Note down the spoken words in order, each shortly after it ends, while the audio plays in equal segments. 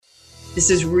This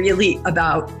is really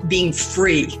about being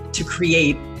free to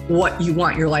create what you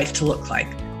want your life to look like.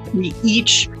 We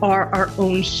each are our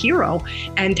own hero.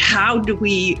 And how do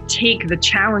we take the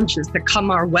challenges that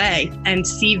come our way and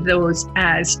see those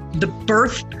as the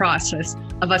birth process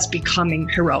of us becoming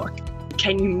heroic?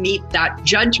 Can you meet that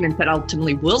judgment that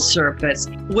ultimately will surface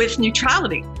with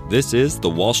neutrality? This is the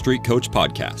Wall Street Coach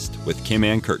Podcast with Kim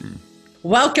Ann Curtin.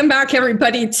 Welcome back,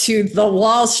 everybody, to the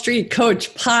Wall Street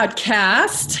Coach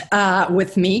Podcast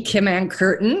with me, Kim Ann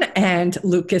Curtin, and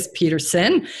Lucas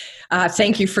Peterson.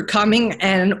 Thank you for coming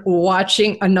and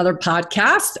watching another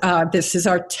podcast. This is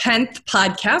our 10th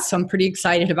podcast, so I'm pretty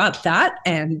excited about that.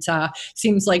 And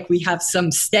seems like we have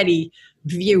some steady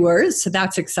viewers, so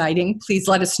that's exciting. Please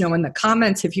let us know in the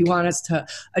comments if you want us to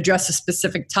address a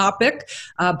specific topic.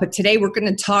 But today we're going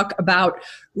to talk about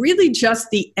really just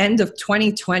the end of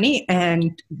 2020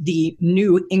 and the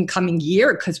new incoming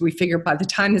year, because we figure by the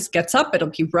time this gets up, it'll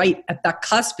be right at that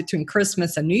cusp between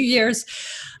Christmas and New Year's.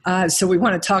 So we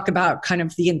want to talk about kind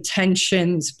of the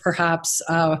intentions, perhaps,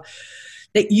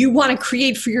 that you want to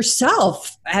create for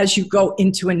yourself as you go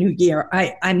into a new year.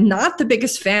 I'm not the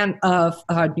biggest fan of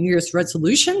New Year's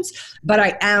resolutions, but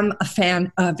I am a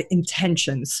fan of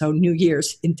intentions, so New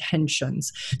Year's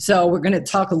intentions. So we're going to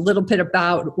talk a little bit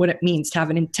about what it means to have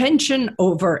an intention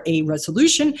over a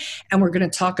resolution, and we're going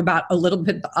to talk about a little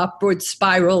bit the upward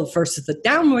spiral versus the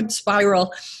downward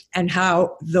spiral, and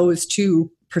how those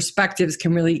two perspectives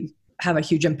can really have a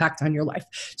huge impact on your life.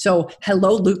 So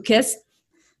hello, Lucas.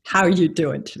 How are you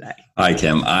doing today? Hi,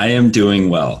 Kim. I am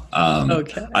doing well.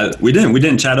 Okay. We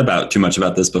didn't chat too much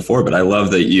about this before, but I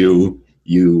love that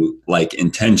you like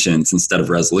intentions instead of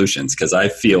resolutions, because I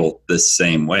feel the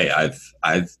same way.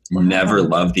 I've never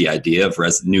loved the idea of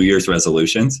New Year's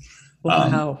resolutions.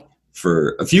 Wow.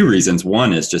 For a few reasons.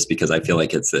 One is just because I feel like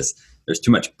there's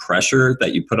too much pressure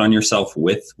that you put on yourself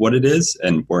with what it is,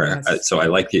 and so I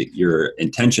like your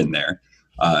intention there.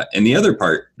 And the other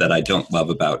part that I don't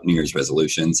love about New Year's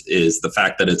resolutions is the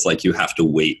fact that it's like you have to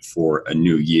wait for a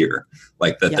new year.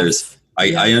 Like that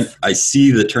I see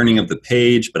the turning of the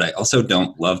page, but I also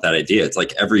don't love that idea. It's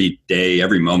like every day,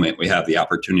 every moment we have the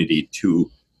opportunity to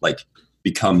like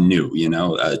become new,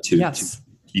 to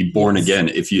be born again.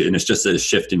 And it's just a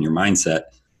shift in your mindset.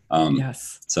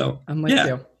 So I'm with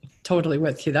you. Totally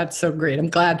with you. That's so great. I'm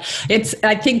glad.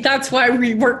 I think that's why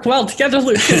we work well together,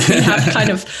 Lucas. We have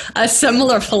kind of a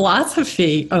similar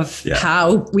philosophy of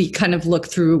how we kind of look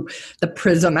through the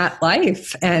prism at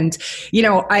life. And,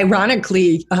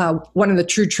 ironically, one of the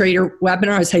True Trader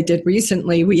webinars I did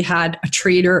recently, we had a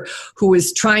trader who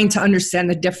was trying to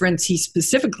understand the difference. He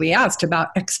specifically asked about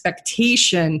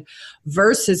expectation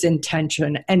versus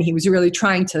intention. And he was really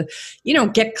trying to,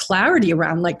 get clarity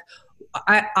around like,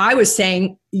 I was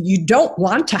saying you don't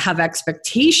want to have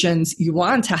expectations, you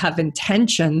want to have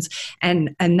intentions.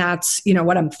 And that's,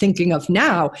 what I'm thinking of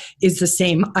now is the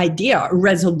same idea. A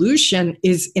resolution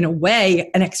is in a way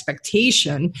an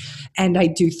expectation. And I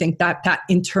do think that that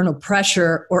internal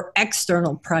pressure or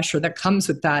external pressure that comes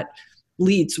with that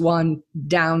leads one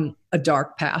down a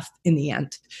dark path in the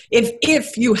end.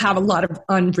 If you have a lot of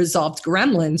unresolved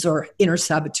gremlins or inner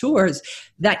saboteurs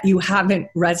that you haven't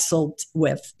wrestled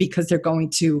with, because they're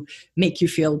going to make you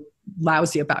feel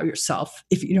lousy about yourself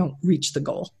if you don't reach the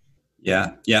goal.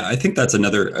 Yeah. I think that's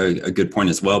a good point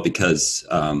as well, because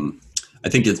I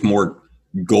think it's more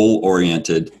goal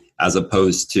oriented as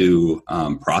opposed to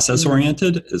process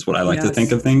oriented is what I like to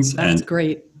think of things. That's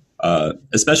great.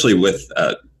 Especially with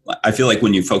I feel like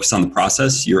when you focus on the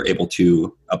process, you're able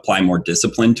to apply more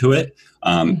discipline to it,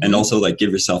 and also like give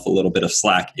yourself a little bit of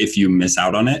slack if you miss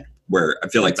out on it. Where I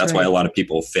feel like that's why a lot of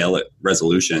people fail at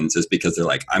resolutions, is because they're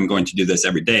like, I'm going to do this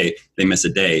every day. They miss a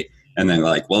day and they're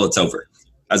like, well, it's over.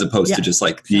 As opposed to just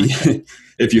like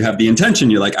if you have the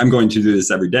intention, you're like, I'm going to do this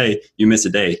every day. You miss a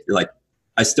day. You're like,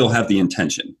 I still have the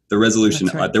intention. The resolution,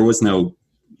 there was no,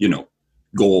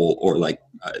 goal or like,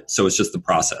 so it's just the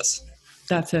process.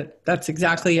 That's it. That's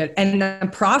exactly it. And the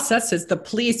process is the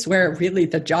place where really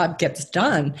the job gets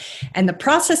done. And the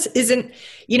process isn't,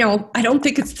 I don't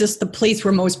think it's just the place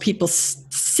where most people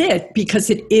sit, because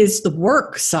it is the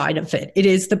work side of it. It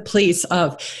is the place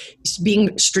of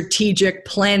being strategic,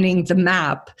 planning the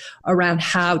map around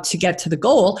how to get to the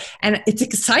goal. And it's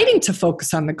exciting to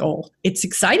focus on the goal. It's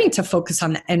exciting to focus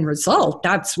on the end result.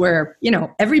 That's where,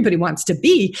 everybody wants to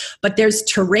be. But there's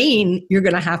terrain you're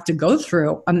going to have to go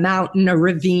through, a mountain, a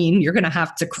ravine you're going to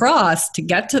have to cross to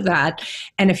get to that.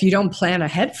 And if you don't plan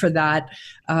ahead for that,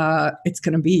 it's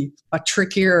going to be a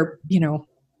trickier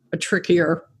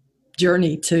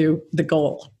journey to the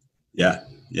goal. Yeah.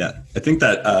 Yeah. I think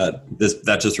that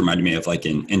that just reminded me of like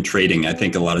in trading. I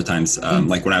think a lot of times,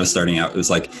 like when I was starting out, it was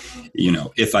like,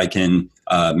 if I can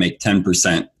make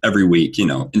 10% every week,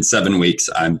 in 7 weeks,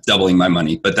 I'm doubling my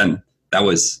money. But then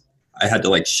I had to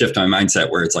like shift my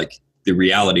mindset where it's like the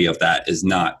reality of that is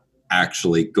not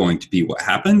actually going to be what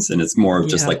happens. And it's more of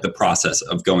just like the process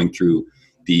of going through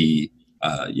the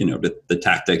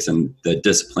tactics and the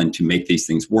discipline to make these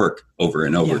things work over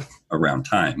and over around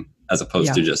time, as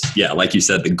opposed to just, like you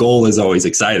said, the goal is always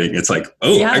exciting. It's like,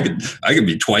 I could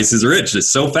be twice as rich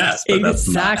just so fast. But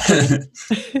exactly.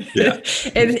 That's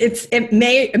not.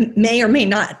 It may or may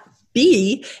not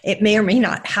be, it may or may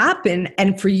not happen.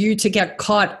 And for you to get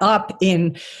caught up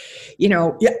in,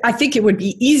 I think it would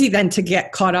be easy then to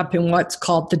get caught up in what's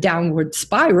called the downward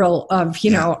spiral of,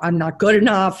 I'm not good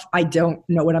enough. I don't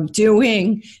know what I'm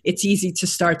doing. It's easy to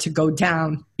start to go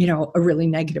down, a really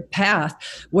negative path.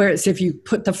 Whereas if you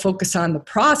put the focus on the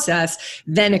process,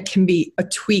 then it can be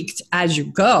tweaked as you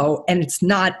go. And it's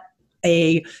not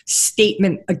a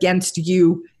statement against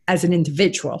you as an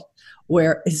individual.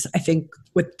 Whereas I think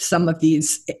with some of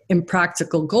these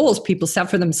impractical goals people set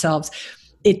for themselves,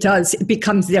 it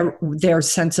becomes their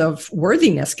sense of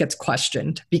worthiness gets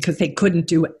questioned because they couldn't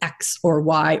do X or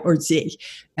Y or Z.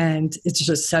 And it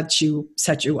just sets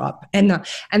you up. And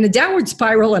the downward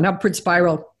spiral and upward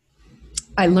spiral,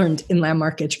 I learned in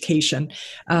Landmark Education.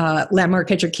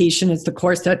 Landmark Education is the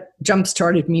course that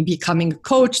jump-started me becoming a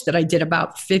coach that I did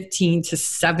about 15 to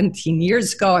 17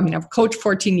 years ago. I mean, I've coached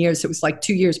 14 years. It was like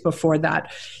 2 years before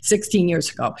that, 16 years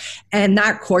ago. And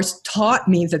that course taught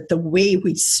me that the way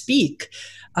we speak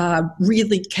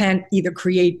really can either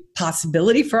create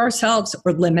possibility for ourselves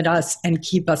or limit us and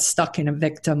keep us stuck in a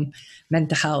victim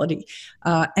mentality.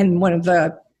 And one of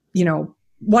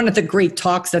the great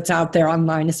talks that's out there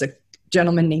online is a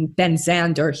gentleman named Ben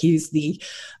Zander. He's the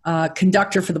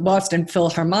conductor for the Boston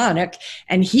Philharmonic,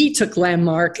 and he took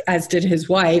Landmark, as did his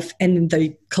wife, and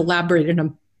they collaborated in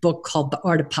a book called The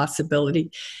Art of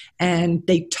Possibility. And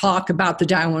they talk about the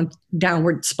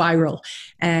downward spiral.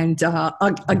 And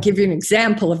I'll give you an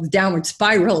example of the downward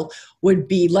spiral would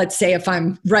be, let's say if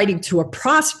I'm writing to a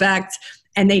prospect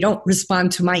and they don't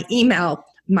respond to my email,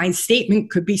 my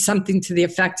statement could be something to the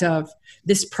effect of,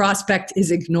 this prospect is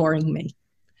ignoring me.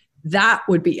 That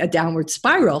would be a downward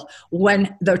spiral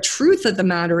when the truth of the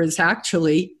matter is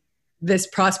actually this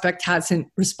prospect hasn't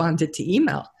responded to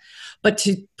email. But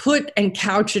to put and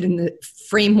couch it in the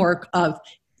framework of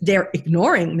they're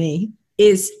ignoring me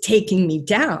is taking me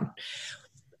down.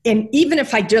 And even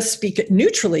if I just speak it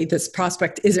neutrally, this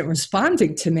prospect isn't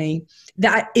responding to me,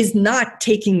 that is not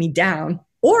taking me down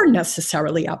or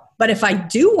necessarily up. But if I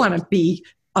do want to be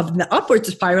of the upward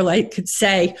spiral, I could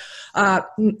say,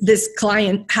 this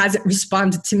client hasn't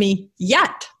responded to me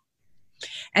yet.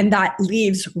 And that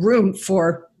leaves room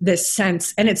for this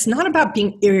sense. And it's not about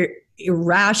being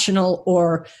irrational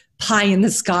or pie in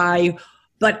the sky,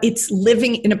 but it's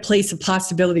living in a place of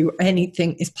possibility where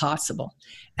anything is possible.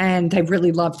 And I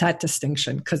really love that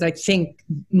distinction because I think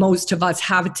most of us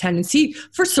have a tendency,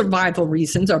 for survival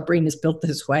reasons, our brain is built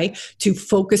this way, to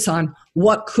focus on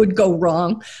what could go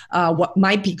wrong, what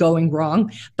might be going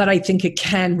wrong. But I think it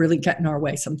can really get in our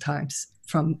way sometimes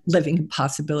from living in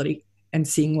possibility and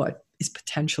seeing what is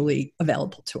potentially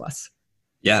available to us.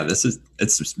 Yeah,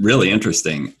 it's really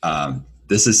interesting.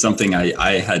 This is something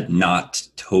I had not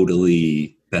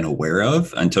totally been aware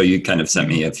of until you kind of sent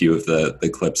me a few of the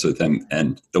clips with him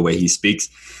and the way he speaks.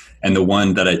 And the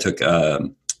one that I took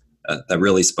that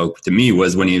really spoke to me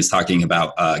was when he was talking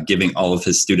about giving all of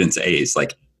his students A's.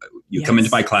 Like, you come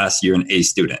into my class, you're an A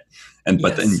student.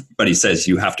 But he says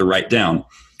you have to write down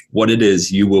what it is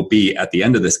you will be at the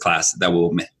end of this class that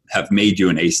will have made you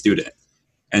an A student.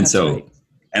 And that's so, right.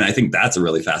 And I think that's a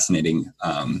really fascinating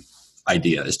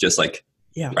idea. It's just like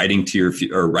writing to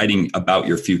writing about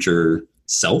your future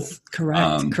self.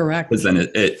 Correct. Because then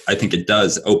I think it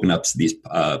does open up these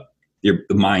the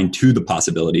mind to the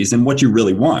possibilities and what you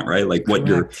really want, right? Like what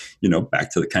you're,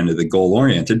 back to the kind of the goal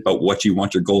oriented, but what you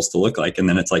want your goals to look like. And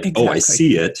then it's like, exactly. Oh, I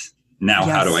see it now. Yes.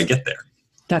 How do I get there?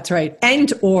 That's right.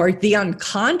 And or the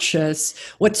unconscious.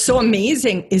 What's so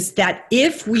amazing is that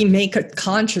if we make a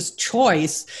conscious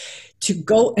choice to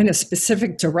go in a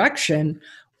specific direction,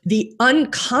 the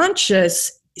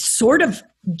unconscious sort of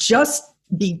just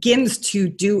begins to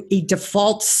do a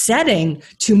default setting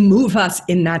to move us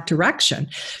in that direction.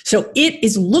 So it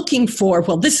is looking for,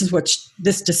 well, this is what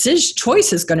this decision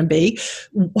choice is going to be.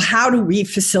 How do we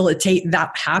facilitate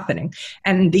that happening?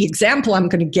 And the example I'm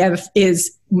going to give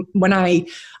is when I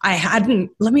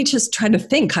hadn't, let me just try to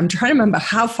think. I'm trying to remember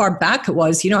how far back it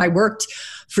was. I worked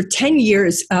for 10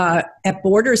 years at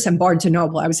Borders and Barnes &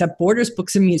 Noble. I was at Borders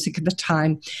Books and Music at the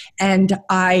time. And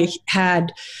I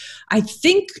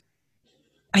think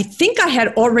I had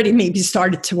already maybe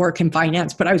started to work in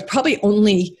finance, but I was probably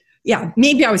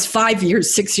maybe I was 5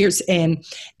 years, 6 years in.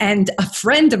 And a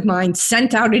friend of mine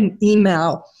sent out an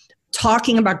email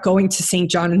talking about going to St.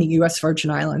 John in the U.S.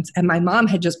 Virgin Islands. And my mom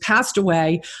had just passed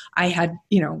away. I had,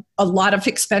 a lot of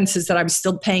expenses that I was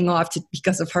still paying off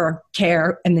because of her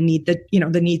care and the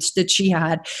needs that she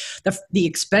had, the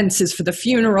expenses for the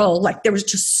funeral. Like there was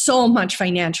just so much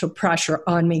financial pressure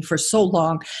on me for so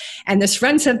long. And this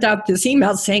friend sent out this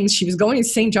email saying she was going to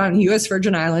St. John in the U.S.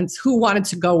 Virgin Islands, who wanted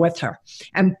to go with her.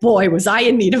 And boy, was I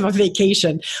in need of a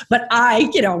vacation. But I,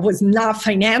 was not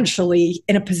financially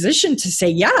in a position to say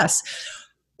yes.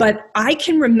 But I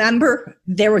can remember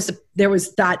there was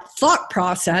that thought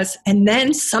process, and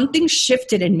then something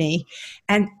shifted in me,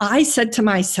 and I said to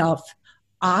myself,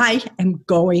 I am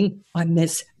going on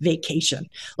this vacation.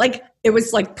 Like it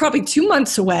was like probably 2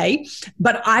 months away,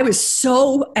 but I was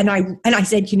and I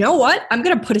said, you know what? I'm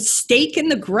going to put a stake in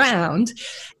the ground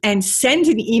and send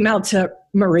an email to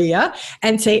Maria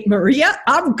and say, Maria,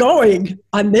 I'm going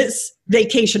on this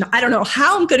vacation. I don't know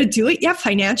how I'm going to do it yet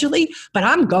financially, but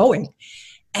I'm going.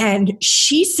 And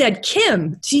she said,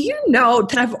 Kim, do you know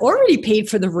that I've already paid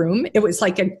for the room? It was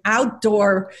like an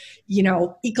outdoor,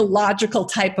 ecological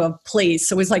type of place.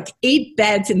 So it was like 8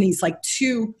 beds in these like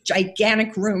 2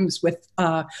 gigantic rooms with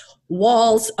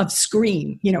walls of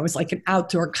screen. It was like an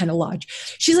outdoor kind of lodge.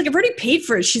 She's like, I've already paid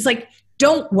for it. She's like,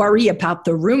 don't worry about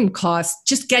the room cost.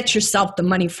 Just get yourself the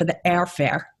money for the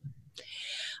airfare.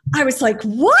 I was like,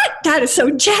 what? That is so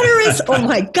generous. Oh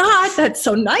my God, that's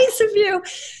so nice of you.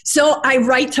 So I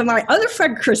write to my other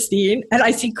friend, Christine, and I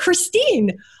say,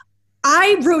 Christine,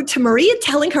 I wrote to Maria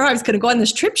telling her I was going to go on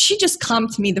this trip. She just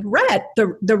comped me the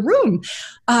room.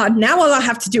 Now all I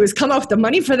have to do is come up with the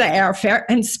money for the airfare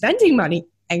and spending money.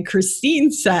 And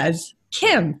Christine says,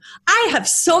 Kim, I have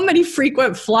so many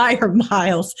frequent flyer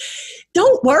miles.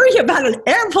 Don't worry about an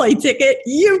airplane ticket.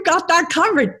 You've got that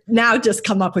covered. Now just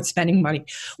come up with spending money.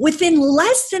 Within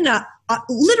less than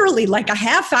literally like a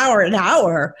half hour, an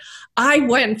hour, I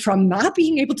went from not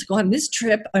being able to go on this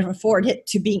trip and afford it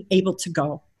to being able to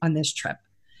go on this trip.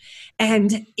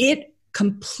 And it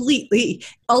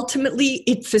ultimately,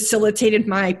 it facilitated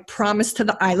my promise to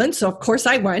the island. So of course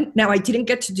I went. Now I didn't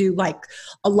get to do like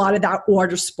a lot of that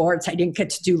water sports. I didn't get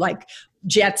to do like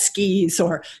jet skis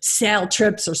or sail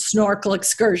trips or snorkel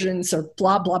excursions or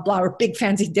blah, blah, blah, or big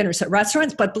fancy dinners at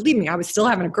restaurants. But believe me, I was still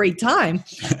having a great time.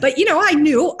 But, I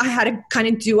knew I had to kind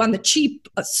of do on the cheap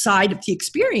side of the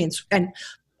experience. And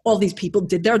all these people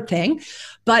did their thing.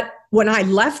 But when I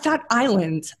left that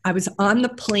island, I was on the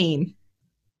plane.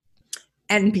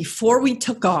 And before we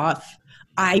took off,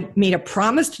 I made a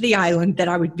promise to the island that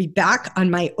I would be back on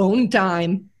my own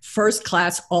dime, first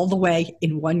class, all the way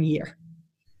in 1 year.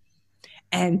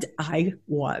 And I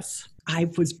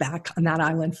was back on that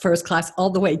island, first class, all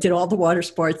the way, did all the water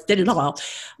sports, did it all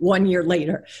 1 year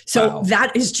later. So wow.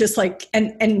 That is just like,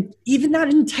 and even that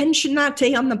intention that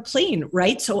day on the plane,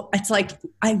 right? So it's like,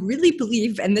 I really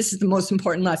believe, and this is the most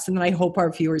important lesson that I hope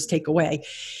our viewers take away,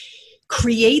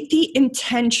 create the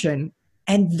intention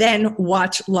and then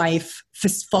watch life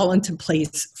fall into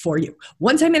place for you.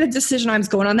 Once I made a decision I was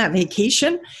going on that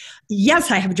vacation,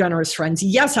 yes, I have generous friends.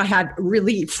 Yes, I had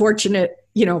really fortunate,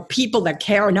 people that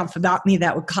care enough about me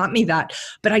that would comp me that.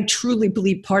 But I truly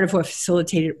believe part of what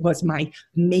facilitated was my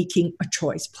making a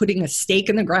choice, putting a stake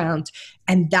in the ground,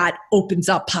 and that opens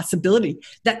up possibility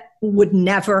that would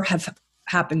never have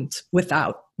happened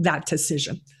without that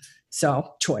decision.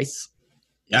 So choice.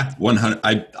 Yeah, 100.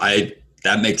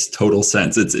 That makes total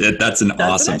sense. That's an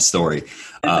awesome story.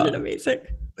 Isn't it amazing?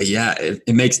 But yeah,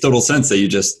 it makes total sense that you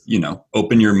just,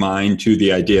 open your mind to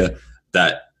the idea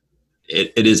that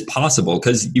it is possible,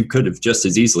 because you could have just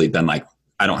as easily been like,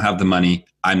 I don't have the money,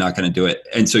 I'm not going to do it.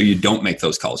 And so you don't make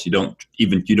those calls. You don't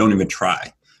even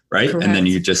try. Right. Correct. And then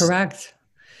you just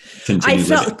continue. I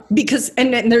felt because,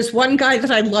 and there's one guy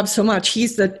that I love so much.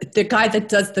 He's the guy that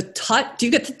does the TUT. Do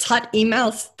you get the TUT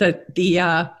emails?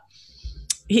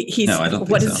 He's, no, I don't think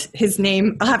what so. Is his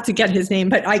name? I'll have to get his name,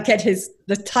 but I get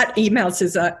the Tut emails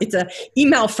it's a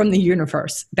email from the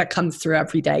universe that comes through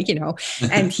every day,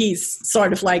 and he's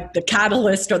sort of like the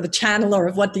catalyst or the channeler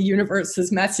of what the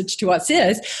universe's message to us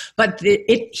is. But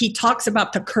he talks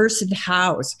about the cursed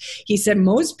house. He said,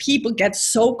 most people get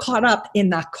so caught up in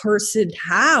that cursed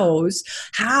house.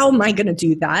 How am I going to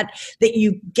do that? That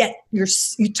you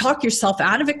talk yourself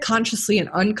out of it consciously and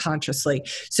unconsciously.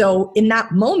 So in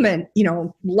that moment,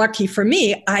 lucky for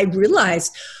me, I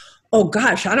realized, oh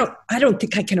gosh, I don't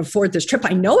think I can afford this trip.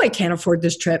 I know I can't afford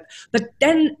this trip. But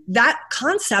then that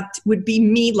concept would be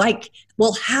me like,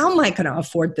 well, how am I going to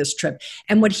afford this trip?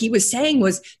 And what he was saying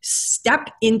was step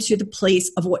into the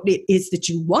place of what it is that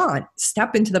you want.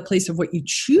 Step into the place of what you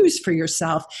choose for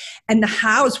yourself, and the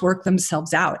hows work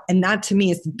themselves out. And that to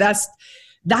me is the best.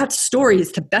 That story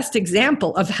is the best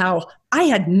example of how I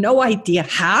had no idea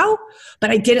how,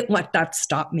 but I didn't let that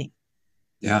stop me.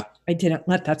 Yeah. I didn't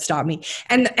let that stop me.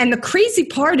 And the crazy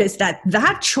part is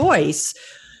that choice,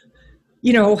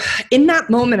 in that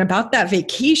moment about that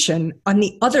vacation, on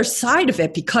the other side of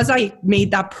it, because I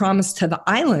made that promise to the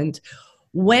island,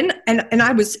 and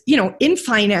I was, in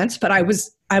finance, but I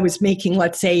was making,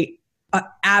 let's say, an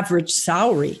average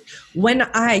salary. When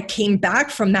I came back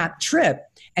from that trip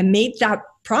and made that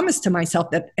promise to myself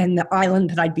and the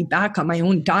island that I'd be back on my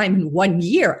own dime in 1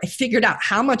 year, I figured out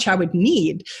how much I would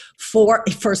need for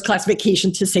a first-class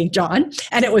vacation to St. John.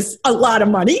 And it was a lot of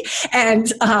money.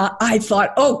 And I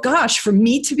thought, oh gosh, for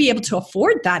me to be able to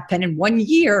afford that, then in 1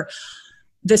 year,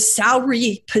 the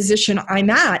salary position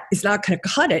I'm at is not going to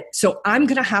cut it. So I'm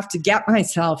going to have to get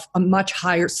myself a much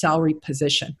higher salary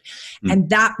position. And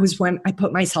that was when I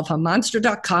put myself on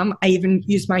monster.com. I even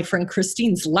used my friend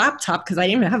Christine's laptop because I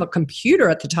didn't even have a computer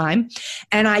at the time.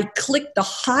 And I clicked the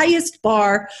highest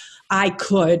bar I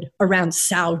could around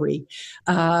salary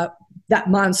that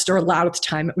Monster allowed at the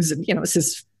time. It was, this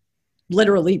is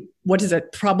literally, what is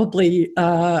it? Probably,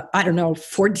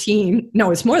 14,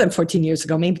 no, it's more than 14 years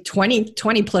ago, maybe 20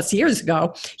 plus years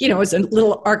ago, it's a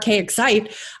little archaic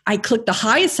site. I clicked the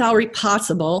highest salary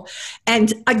possible.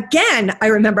 And again, I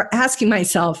remember asking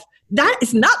myself, that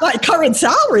is not my current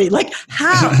salary. Like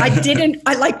how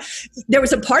there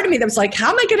was a part of me that was like,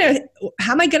 how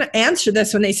am I going to answer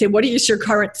this when they say, what is your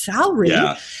current salary?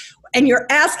 Yeah. And you're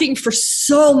asking for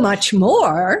so much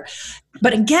more.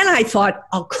 But again, I thought,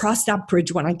 I'll cross that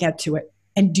bridge when I get to it.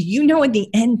 And do you know, in the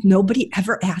end, nobody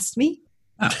ever asked me?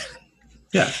 Oh.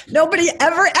 Yeah. Nobody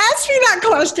ever asked me that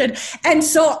question. And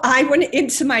so I went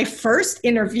into my first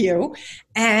interview,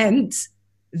 and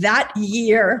that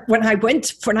year when I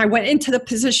went into the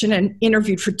position and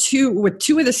interviewed with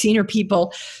two of the senior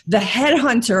people, the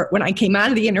headhunter, when I came out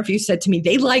of the interview, said to me,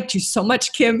 they liked you so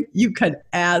much, Kim, you could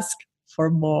ask for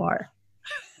more.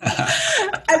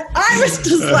 And I was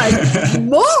just like,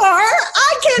 more?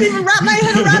 I can't even wrap my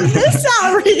head around this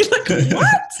salary. Like,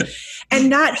 what?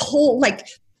 And that whole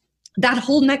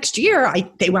next year,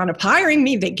 they wound up hiring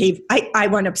me. I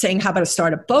wound up saying, how about a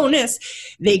startup bonus?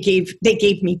 They gave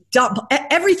me double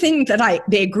everything that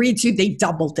they agreed to. They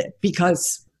doubled it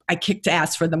because I kicked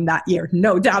ass for them that year.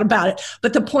 No doubt about it.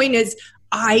 But the point is,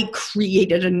 I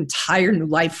created an entire new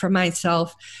life for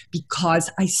myself because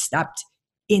I stepped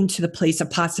into the place of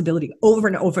possibility over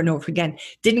and over and over again,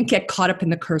 didn't get caught up in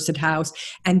the cursed house.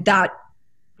 And that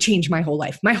changed my whole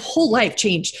life. My whole life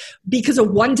changed because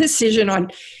of one decision on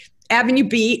Avenue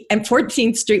B and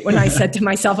 14th Street when I said to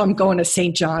myself, I'm going to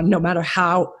St. John no matter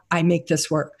how I make this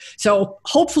work. So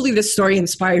hopefully this story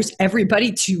inspires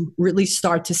everybody to really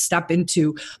start to step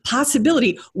into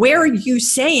possibility. Where are you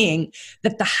saying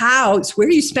that where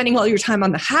are you spending all your time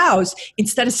on the house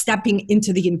instead of stepping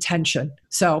into the intention?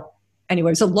 So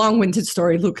anyway, it's a long-winded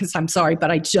story, Lucas. I'm sorry,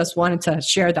 but I just wanted to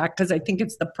share that because I think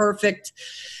it's the perfect,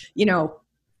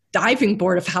 diving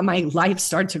board of how my life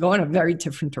started to go in a very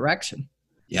different direction.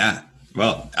 Yeah.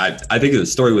 Well, I think the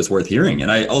story was worth hearing.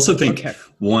 And I also think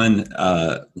one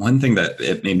thing that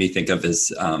it made me think of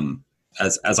is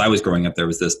as I was growing up, there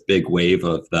was this big wave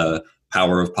of the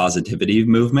power of positivity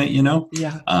movement,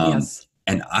 Yeah. Yes.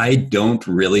 And I don't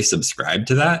really subscribe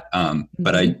to that,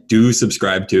 but I do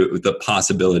subscribe to the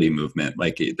possibility movement,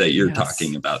 like that you're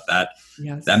talking about.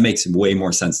 That makes way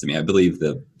more sense to me. I believe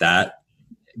that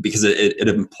because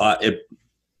it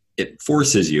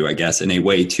forces you, I guess, in a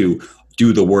way to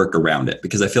do the work around it.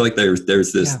 Because I feel like there's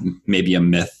this maybe a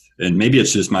myth, and maybe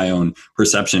it's just my own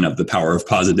perception of the power of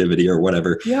positivity or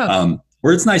whatever. Yeah.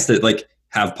 Where it's nice to like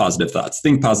have positive thoughts,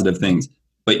 think positive things.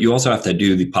 But you also have to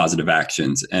do the positive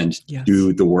actions and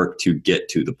do the work to get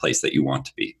to the place that you want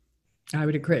to be. I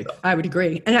would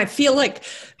agree. And I feel like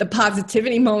the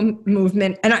positivity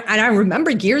movement, and I remember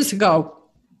years ago,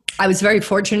 I was very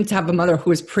fortunate to have a mother who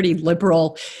was pretty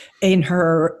liberal in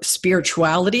her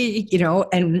spirituality,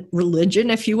 and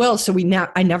religion, if you will. So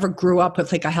I never grew up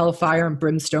with like a hellfire and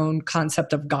brimstone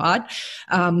concept of God.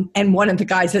 And one of the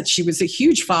guys that she was a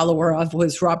huge follower of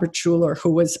was Robert Schuller, who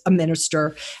was a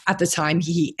minister at the time.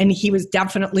 He was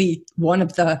definitely one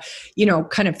of the,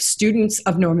 kind of students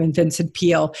of Norman Vincent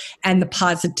Peale and the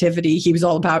positivity. He was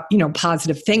all about,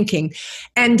 positive thinking.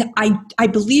 And I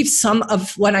believe some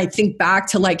of when I think back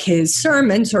to like his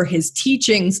sermons or his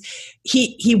teachings,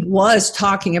 he was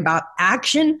talking about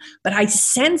action, but I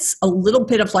sense a little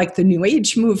bit of like the New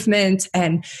Age movement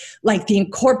and like the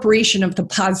incorporation of the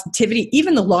positivity,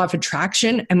 even the law of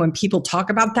attraction. And when people talk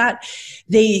about that,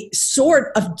 they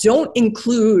sort of don't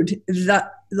include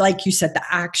like you said, the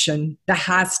action that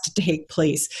has to take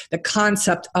place, the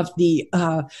concept of the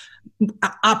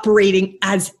operating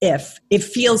as if. It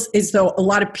feels as though a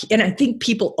lot of and I think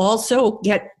people also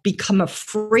become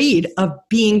afraid of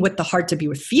being with the heart to be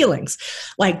with feelings.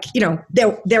 Like,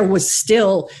 there was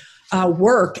still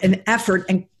work and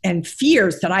effort and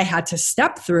fears that I had to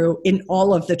step through in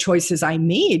all of the choices I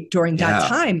made during that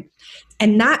time.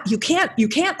 And that you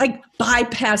can't like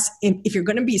bypass, if you're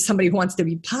going to be somebody who wants to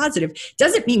be positive,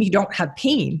 doesn't mean you don't have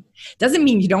pain, doesn't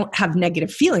mean you don't have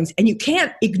negative feelings, and you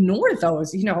can't ignore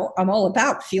those. I'm all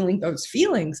about feeling those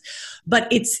feelings, but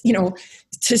it's,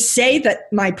 to say that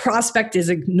my prospect is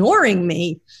ignoring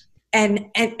me and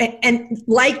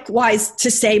likewise to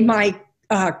say my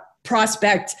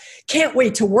prospect can't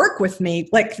wait to work with me,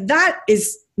 like that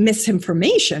is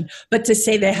misinformation. But to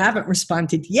say they haven't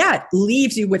responded yet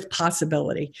leaves you with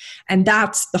possibility. And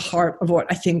that's the heart of what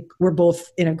I think we're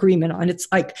both in agreement on. It's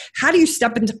like, how do you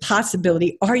step into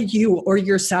possibility? Are you or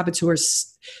your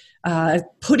saboteurs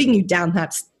putting you down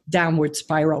that downward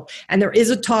spiral? And there is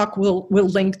a talk we'll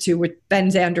link to with Ben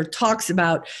Zander talks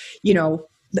about,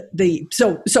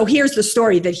 so here's the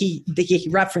story that he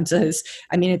references.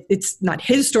 I mean, it's not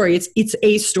his story, it's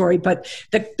a story, but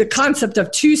the concept of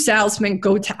two salesmen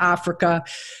go to Africa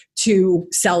to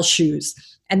sell shoes.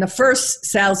 And the first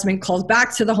salesman calls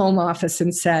back to the home office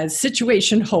and says,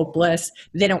 situation hopeless,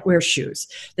 they don't wear shoes.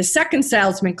 The second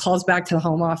salesman calls back to the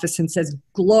home office and says,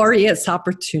 glorious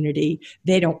opportunity,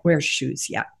 they don't wear shoes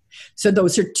yet. So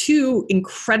those are two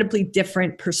incredibly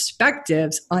different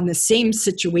perspectives on the same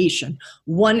situation.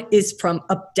 One is from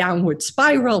a downward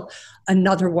spiral.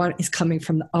 Another one is coming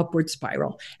from the upward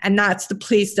spiral. And that's the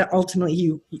place that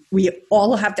ultimately we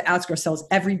all have to ask ourselves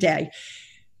every day,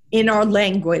 in our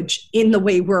language, in the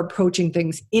way we're approaching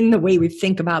things, in the way we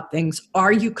think about things.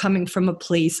 Are you coming from a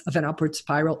place of an upward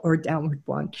spiral or a downward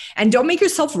one? And don't make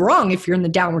yourself wrong if you're in the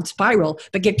downward spiral,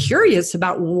 but get curious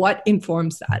about what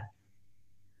informs that.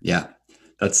 Yeah,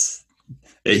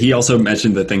 he also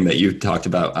mentioned the thing that you talked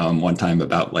about one time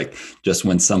about like just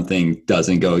when something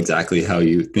doesn't go exactly how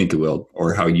you think it will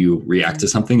or how you react to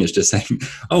something is just saying,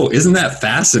 oh, isn't that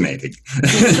fascinating?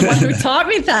 He's the one who taught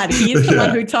me that. He's the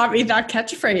one who taught me that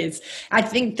catchphrase. I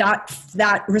think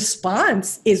that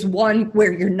response is one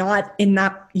where you're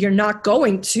not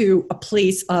going to a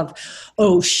place of,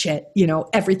 oh shit,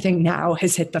 everything now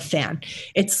has hit the fan.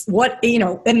 It's what,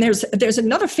 and there's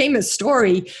another famous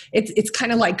story. It's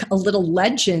kind of like a little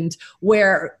legend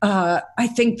where I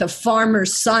think the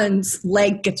farmer's son's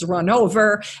leg gets run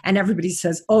over and everybody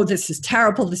says, oh, this is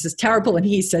terrible. And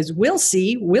he says, we'll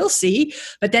see.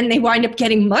 But then they wind up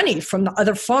getting money from the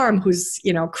other farm who's,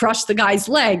 crushed the guy's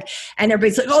leg. And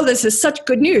everybody's like, oh, this is such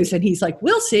good news. And he's like,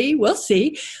 we'll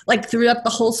see. Like throughout the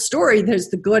whole story, there's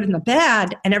the good and the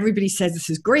bad. And everybody says this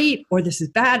is great or this is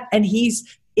bad. And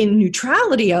he's in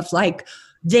neutrality of like,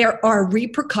 there are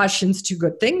repercussions to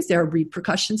good things. There are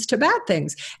repercussions to bad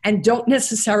things. And don't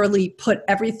necessarily put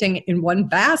everything in one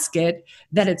basket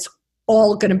that it's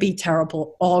all going to be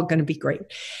terrible, all going to be great.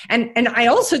 And I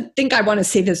also think I want to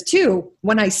say this too.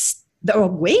 The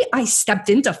way I stepped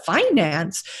into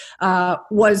finance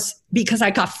was because I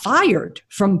got fired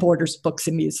from Borders Books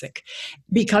and Music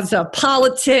because of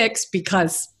politics,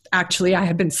 because actually I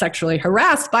had been sexually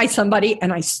harassed by somebody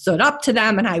and I stood up to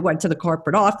them and I went to the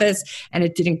corporate office and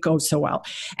it didn't go so well.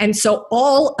 And so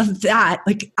all of that,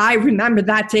 like I remember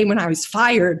that day when I was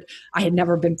fired, I had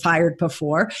never been fired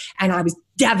before and I was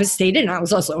devastated. And I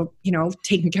was also,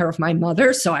 taking care of my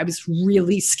mother. So I was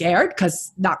really scared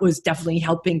because that was definitely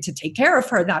helping to take care of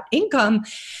her, that income.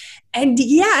 And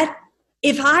yet,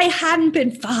 if I hadn't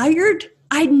been fired,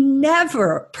 I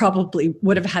never probably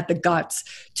would have had the guts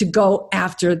to go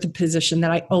after the position that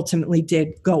I ultimately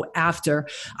did go after.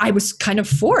 I was kind of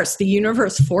forced. The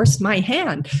universe forced my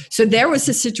hand. So there was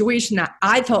a situation that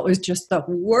I thought was just the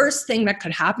worst thing that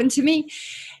could happen to me.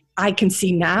 I can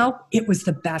see now it was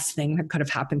the best thing that could have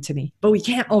happened to me. But we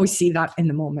can't always see that in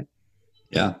the moment.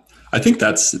 Yeah. I think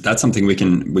that's something we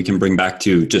can bring back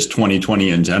to just 2020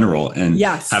 in general, and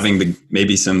having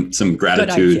maybe some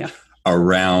gratitude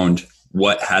around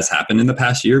what has happened in the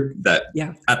past year that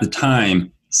at the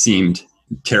time seemed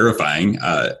terrifying.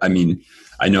 I mean,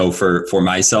 I know for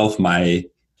myself, I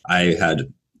had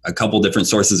a couple different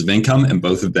sources of income, and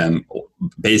both of them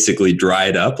basically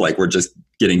dried up. Like, we're just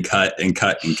getting cut and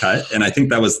cut and cut. And I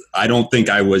think I don't think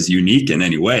I was unique in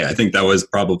any way. I think that was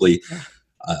probably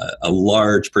a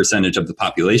large percentage of the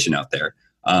population out there.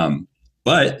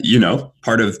 But,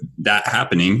 part of that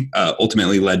happening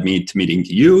ultimately led me to meeting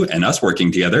you and us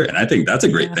working together. And I think that's a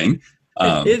great thing.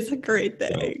 It is a great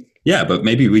thing. So, but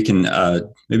maybe we can,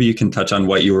 maybe you can touch on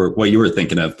what you were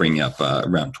thinking of bringing up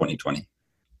around 2020.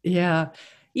 Yeah.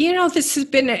 This has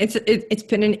been, it's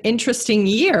been an interesting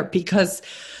year because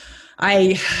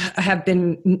I have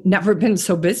never been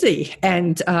so busy,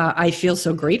 and I feel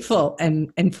so grateful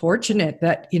and fortunate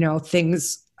that,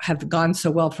 things have gone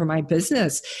so well for my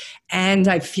business. And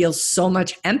I feel so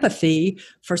much empathy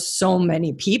for so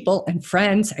many people and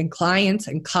friends and clients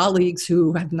and colleagues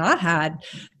who have not had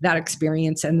that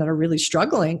experience and that are really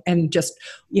struggling. And just,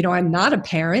 I'm not a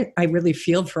parent. I really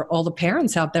feel for all the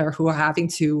parents out there who are having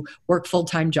to work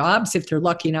full-time jobs, if they're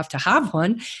lucky enough to have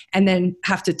one, and then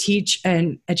have to teach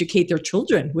and educate their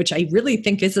children, which I really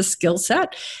think is a skill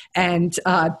set. And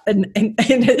not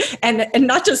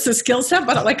just a skill set,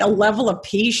 but like a level of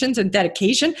patience and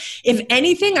dedication. If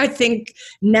anything, I think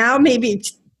now maybe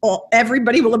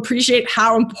everybody will appreciate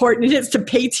how important it is to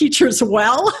pay teachers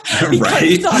well, because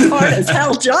it's a hard as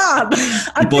hell job.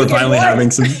 People are finally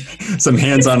having some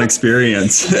hands-on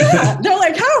experience. Yeah, they're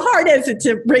like, how hard is it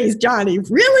to raise Johnny?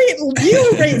 Really?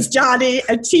 You raise Johnny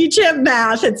and teach him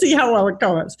math and see how well it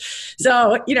goes.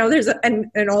 So, there's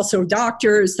and also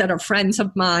doctors that are friends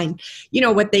of mine,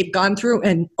 what they've gone through,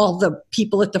 and all the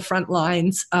people at the front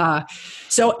lines.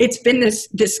 So it's been this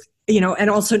and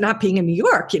also not being in New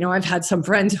York, I've had some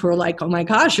friends who are like, oh my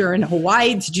gosh, you're in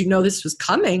Hawaii. Did you know this was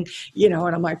coming? And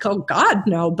I'm like, oh God,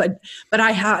 no. But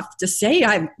I have to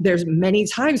say, there's many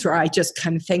times where I just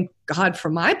kind of thank God for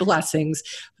my blessings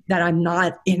that I'm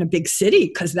not in a big city,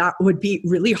 because that would be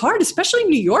really hard, especially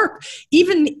New York.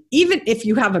 Even if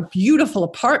you have a beautiful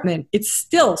apartment, it's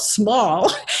still small.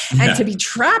 And to be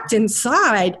trapped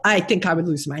inside, I think I would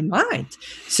lose my mind.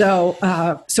 So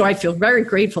I feel very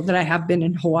grateful that I have been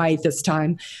in Hawaii this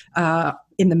time,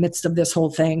 in the midst of this whole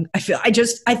thing. I feel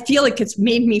like it's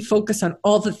made me focus on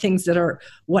all the things that are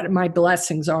what my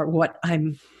blessings are, what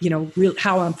I'm,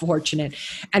 how I'm fortunate.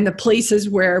 And the places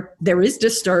where there is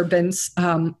disturbance,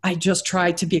 I just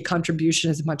try to be a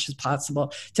contribution as much as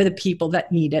possible to the people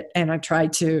that need it. And I try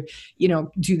to,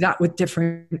 do that with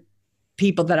different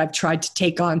people that I've tried to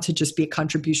take on to just be a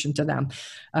contribution to them.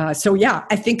 I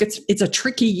think it's a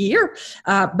tricky year,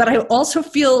 but I also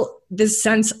feel this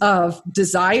sense of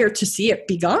desire to see it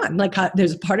be gone. Like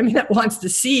there's a part of me that wants to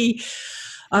see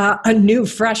a new,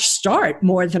 fresh start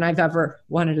more than I've ever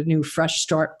wanted a new, fresh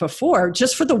start before,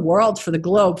 just for the world, for the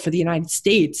globe, for the United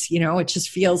States. It just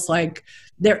feels like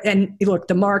there. And look,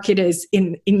 the market is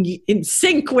in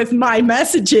sync with my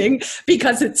messaging,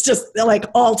 because it's just like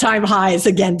all-time highs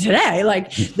again today.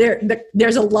 Like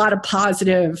there's a lot of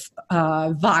positive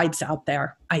vibes out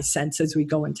there, I sense, as we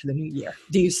go into the new year.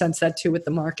 Do you sense that too with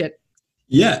the market?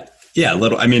 Yeah, a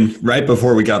little. I mean, right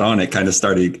before we got on, it kind of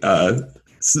started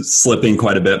slipping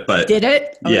quite a bit, but did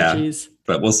it? Oh, yeah, geez.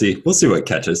 But we'll see what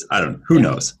catches. I don't know. Who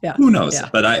knows? Yeah. Who knows? Yeah.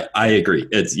 But I agree.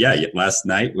 It's last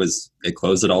night it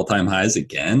closed at all-time highs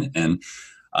again. And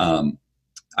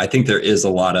I think there is a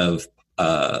lot of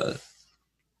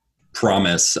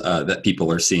promise that people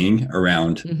are seeing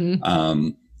around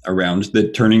around the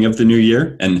turning of the new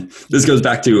year. And this goes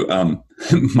back to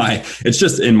it's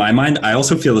just in my mind, I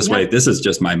also feel this way. This is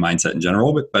just my mindset in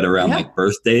general, but around like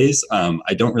birthdays,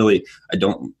 I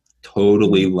don't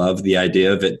totally love the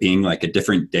idea of it being like a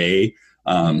different day.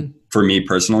 For me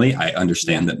personally, I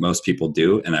understand that most people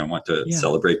do, and I want to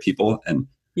celebrate people. And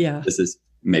this is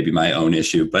maybe my own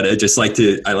issue, but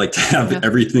I like to have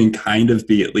everything kind of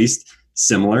be at least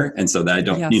similar. And so that I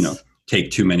don't, take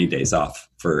too many days off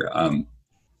for,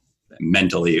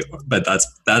 mentally, but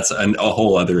that's a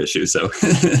whole other issue. So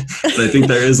I think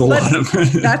there is a lot of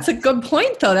that's a good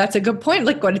point though. That's a good point.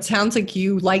 Like what it sounds like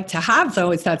you like to have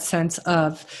though is that sense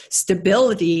of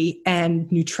stability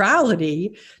and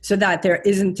neutrality, so that there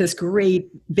isn't this great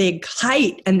big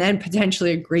height and then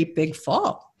potentially a great big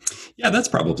fall. Yeah, that's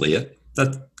probably it.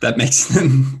 that makes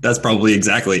that's probably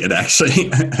exactly it, actually.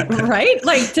 Right?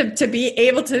 Like to be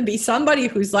able to be somebody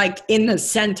who's like in the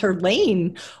center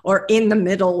lane or in the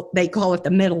middle, they call it the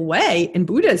middle way in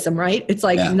Buddhism, right? It's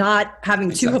like not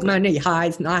having too many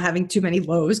highs, not having too many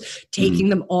lows, taking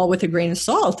them all with a grain of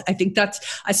salt. I think that's,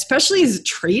 especially as a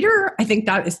trader, I think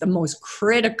that is the most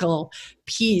critical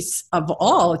piece of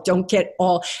all. Don't get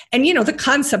all, and the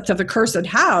concept of the cursed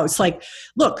house, like,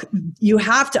 look, you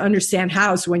have to understand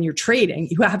house when you're trading.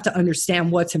 You have to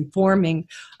understand what's informing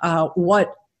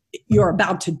what you're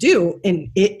about to do, and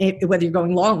whether you're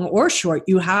going long or short,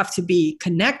 you have to be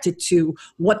connected to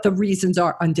what the reasons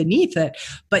are underneath it.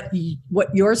 But what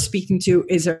you're speaking to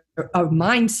is a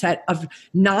mindset of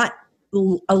not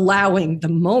allowing the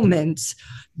moments,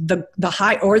 the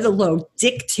high or the low,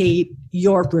 dictate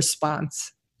your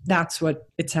response. That's what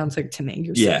it sounds like to me.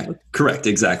 You're saying. Correct.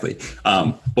 Exactly.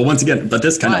 But once again,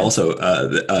 this kind of also,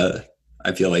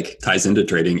 I feel like ties into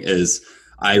trading is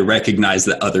I recognize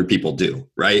that other people do,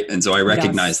 right? And so I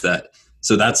recognize that.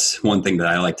 So that's one thing that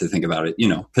I like to think about it,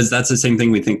 because that's the same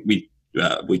thing we think we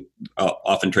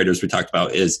often traders we talked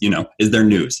about is, is there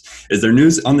news? Is there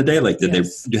news on the day? Like, do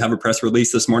you have a press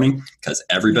release this morning? Because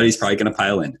everybody's probably going to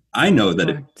pile in. I know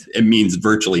that it means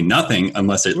virtually nothing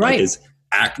unless it is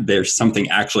there's something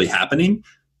actually happening.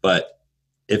 But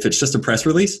if it's just a press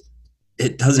release,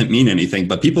 it doesn't mean anything,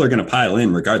 but people are going to pile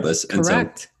in regardless. And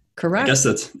Correct. I guess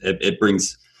that's, it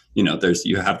brings,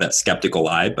 you have that skeptical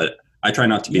eye, but I try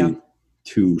not to be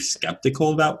too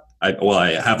skeptical about,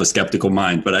 I have a skeptical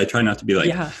mind, but I try not to be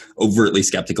overtly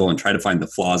skeptical and try to find the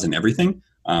flaws in everything.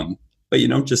 But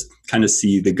just kind of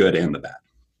see the good and the bad.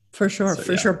 For sure.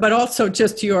 But also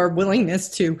just your willingness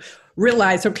to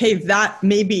realize, okay, that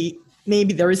maybe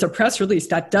there is a press release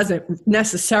that doesn't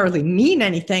necessarily mean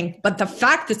anything, but the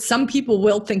fact that some people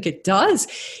will think it does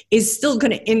is still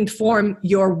going to inform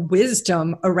your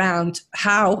wisdom around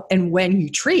how and when you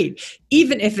trade.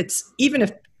 Even if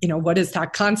what is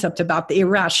that concept about the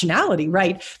irrationality,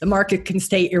 right? The market can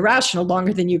stay irrational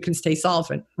longer than you can stay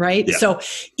solvent, right? Yeah. So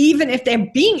even if they're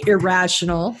being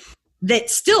irrational,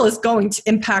 that still is going to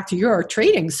impact your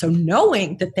trading. So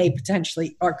knowing that they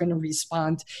potentially are going to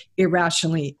respond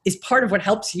irrationally is part of what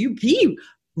helps you be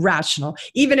rational.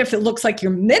 Even if it looks like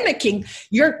you're mimicking,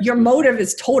 your motive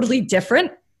is totally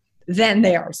different than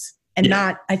theirs. And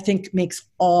that, I think, makes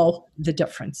all the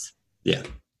difference. Yeah.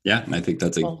 Yeah. And I think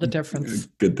that's all the difference.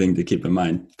 Good thing to keep in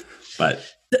mind. But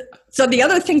so the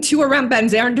other thing too around Ben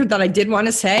Zander that I did want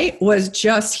to say was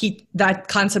just that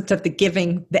concept of the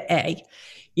giving the A.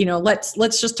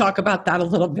 Let's just talk about that a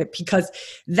little bit, because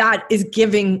that is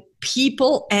giving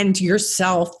people and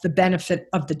yourself the benefit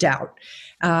of the doubt.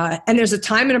 And there's a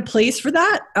time and a place for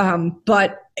that.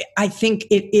 But I think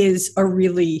it is a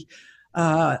really,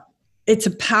 it's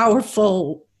a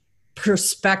powerful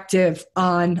perspective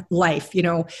on life.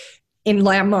 In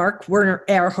Landmark, Werner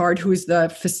Erhard, who's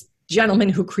the gentleman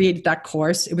who created that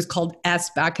course, it was called S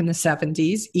back in the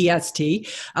 70s, EST,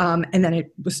 and then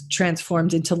it was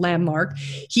transformed into Landmark.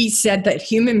 He said that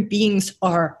human beings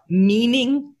are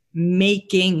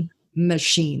meaning-making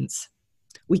machines.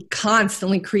 We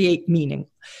constantly create meaning.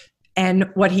 And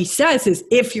what he says is,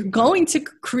 if you're going to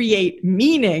create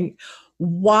meaning,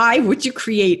 why would you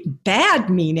create bad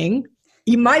meaning?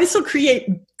 You might as well create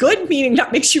good meaning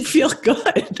that makes you feel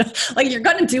good. Like, you're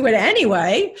going to do it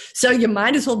anyway. So you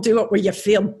might as well do it where you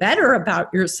feel better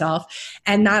about yourself.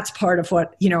 And that's part of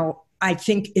what, I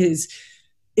think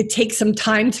it takes some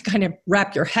time to kind of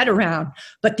wrap your head around.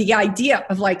 But the idea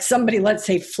of like somebody, let's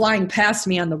say, flying past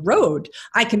me on the road,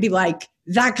 I can be like,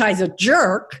 that guy's a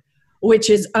jerk, which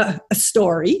is a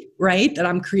story, right, that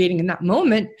I'm creating in that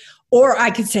moment. Or I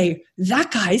could say,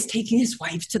 that guy's taking his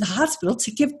wife to the hospital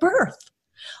to give birth.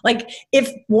 Like, if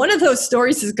one of those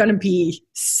stories is going to be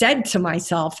said to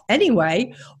myself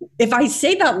anyway, if I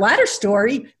say that latter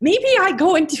story, maybe I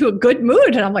go into a good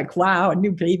mood and I'm like, wow, a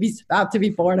new baby's about to be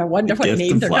born. I wonder what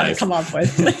name they're going to come up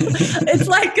with. It's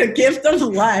like a gift of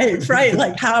life, right?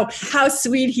 Like how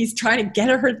sweet he's trying to get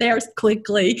her there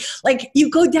quickly. Like, you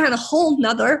go down a whole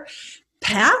nother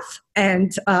path.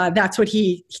 And that's what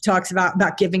he talks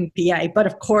about giving PA. But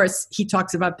of course, he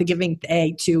talks about the giving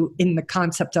A too in the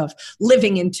concept of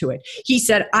living into it. He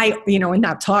said, in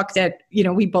that talk that,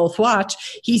 we both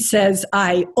watch, he says,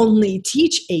 I only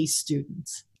teach A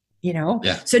students,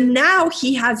 Yeah. So now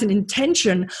he has an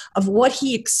intention of what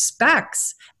he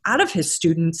expects out of his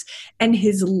students, and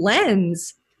his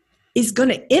lens is going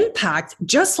to impact,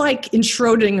 just like in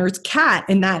Schrodinger's cat,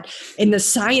 in the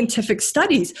scientific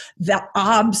studies, the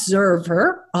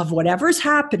observer of whatever's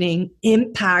happening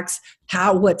impacts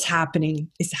how what's happening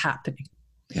is happening.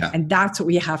 Yeah. And that's what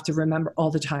we have to remember all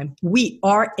the time. We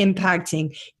are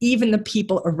impacting even the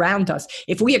people around us.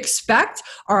 If we expect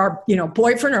our,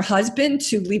 boyfriend or husband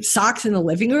to leave socks in the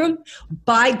living room,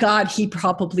 by God, he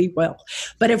probably will.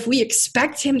 But if we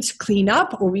expect him to clean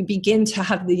up, or we begin to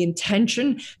have the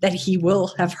intention that he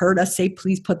will have heard us say,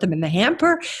 please put them in the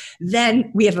hamper,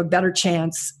 then we have a better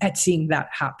chance at seeing that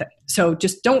happen. So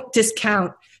just don't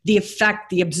discount the effect,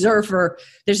 the observer.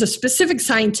 There's a specific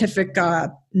scientific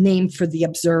name for the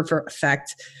observer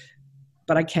effect,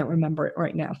 but I can't remember it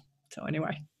right now. So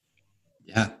anyway.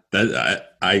 Yeah,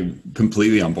 I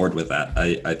completely on board with that.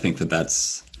 I think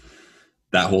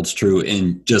that holds true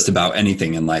in just about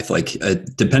anything in life. Like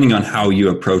depending on how you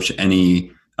approach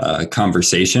any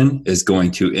conversation is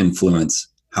going to influence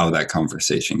how that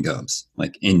conversation goes,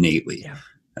 like innately. Yeah.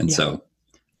 And so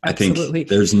Absolutely. I think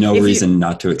there's no reason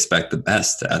not to expect the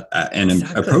best and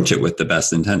approach it with the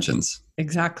best intentions.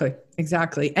 Exactly.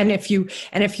 And if you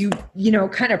kind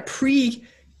of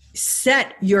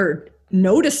preset your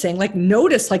noticing,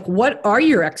 notice what are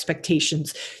your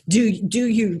expectations? Do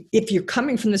you, if you're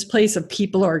coming from this place of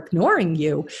people are ignoring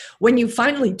you, when you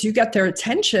finally do get their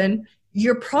attention,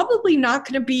 you're probably not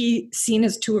going to be seen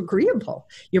as too agreeable.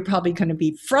 You're probably going to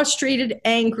be frustrated,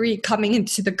 angry, coming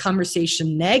into the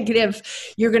conversation negative.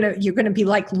 You're going to be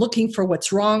looking for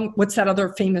what's wrong. What's that other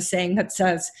famous saying that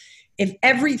says,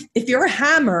 if you're a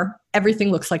hammer,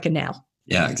 everything looks like a nail.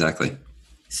 Yeah, exactly.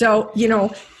 So,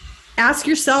 ask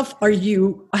yourself, are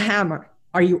you a hammer?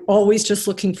 Are you always just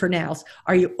looking for nails?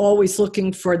 Are you always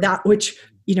looking for that which,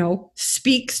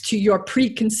 speaks to your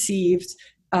preconceived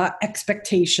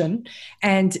expectation?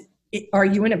 And are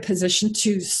you in a position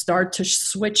to start to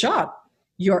switch up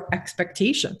your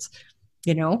expectations,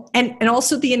 and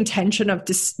also the intention of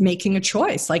just making a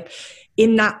choice. Like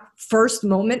in that first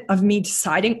moment of me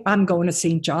deciding I'm going to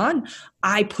St. John,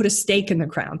 I put a stake in the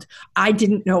ground. I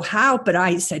didn't know how, but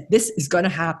I said, this is going to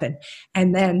happen.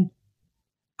 And then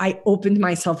I opened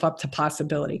myself up to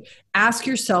possibility. Ask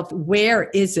yourself, where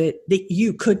is it that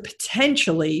you could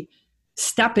potentially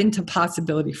step into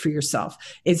possibility for yourself?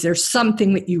 Is there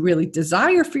something that you really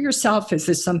desire for yourself? Is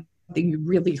there something you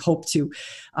really hope to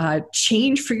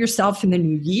change for yourself in the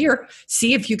new year?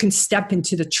 See if you can step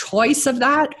into the choice of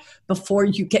that before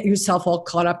you get yourself all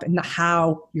caught up in the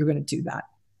how you're going to do that.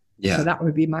 Yeah. So that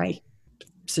would be my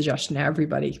suggestion to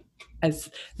everybody as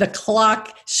the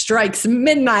clock strikes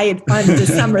midnight on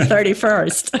December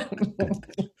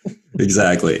 31st.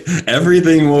 Exactly.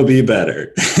 Everything will be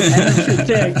better.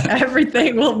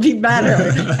 Everything will be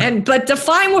better. But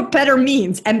define what better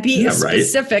means and be as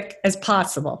specific as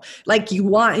possible. Like you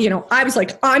want, I was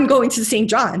like, I'm going to St.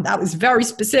 John. That was very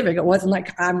specific. It wasn't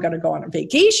like I'm going to go on a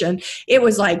vacation. It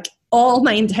was like all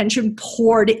my intention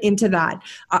poured into that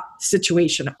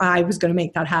situation. I was going to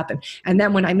make that happen. And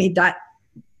then when I made that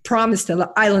promise to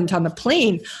the island on the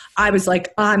plane, I was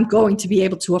like, I'm going to be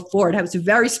able to afford. I was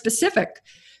very specific.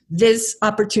 This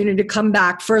opportunity to come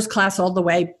back first class all the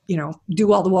way,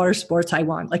 do all the water sports I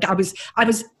want. Like I was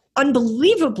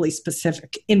unbelievably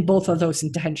specific in both of those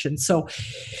intentions. So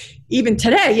even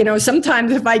today,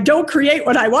 sometimes if I don't create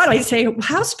what I want, I say,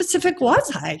 how specific was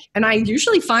I? And I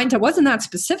usually find I wasn't that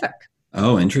specific.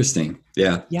 Oh, interesting.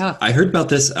 Yeah. Yeah. I heard about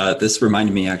this. This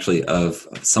reminded me actually of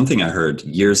something I heard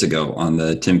years ago on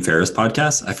the Tim Ferriss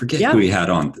podcast. I forget who he had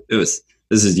on. This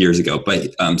is years ago,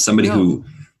 but somebody who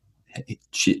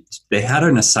they had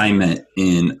an assignment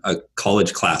in a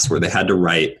college class where they had to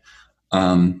write,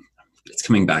 it's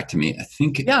coming back to me. I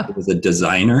think it was a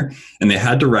designer, and they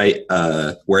had to write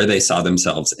where they saw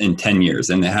themselves in 10 years.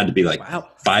 And they had to be like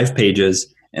 5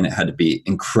 pages, and it had to be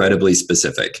incredibly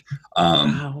specific.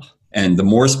 And the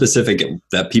more specific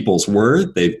that people's were,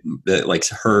 like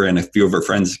her and a few of her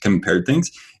friends compared things.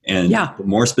 And the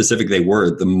more specific they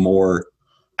were, the more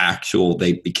actual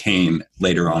they became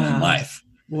later on in life.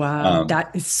 Wow.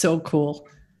 That is so cool.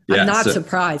 I'm not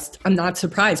surprised. I'm not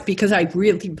surprised because I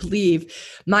really believe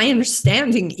my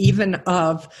understanding even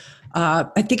of,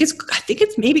 I think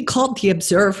it's maybe called the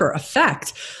observer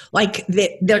effect. Like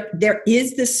there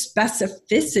is this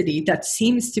specificity that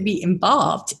seems to be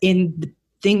involved in the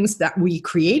things that we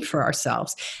create for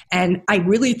ourselves. And I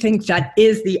really think that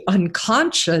is the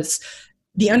unconscious.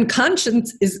 The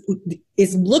unconscious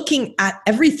is looking at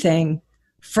everything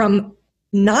from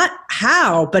not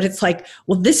how, but it's like,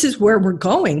 well, this is where we're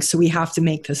going, so we have to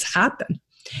make this happen.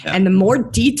 Yeah. And the more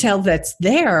detail that's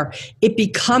there, it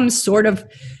becomes sort of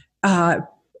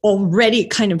already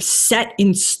kind of set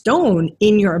in stone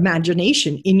in your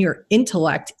imagination, in your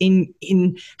intellect, in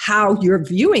how you're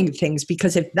viewing things.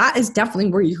 Because if that is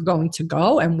definitely where you're going to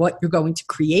go and what you're going to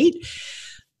create,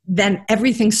 then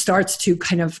everything starts to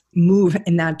kind of move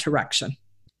in that direction.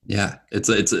 Yeah,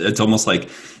 it's almost like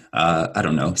I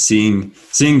don't know, seeing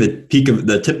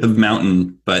the tip of the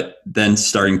mountain, but then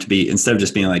starting to be, instead of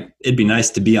just being like, it'd be nice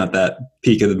to be on that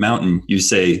peak of the mountain, you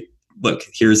say, look,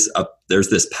 there's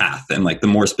this path, and like the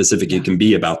more specific you can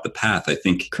be about the path, I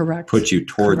think, Correct. Put you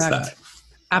towards Correct. that.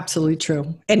 Absolutely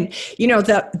true. And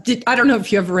I don't know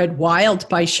if you ever read Wild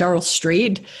by Cheryl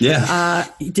Strayed. Yeah.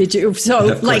 Did you?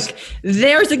 So like,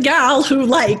 there's a gal who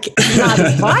like is not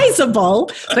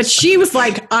advisable, but she was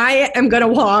like, I am going to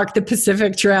walk the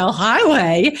Pacific Trail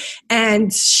Highway.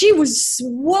 And she was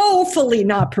woefully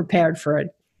not prepared for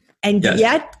it. And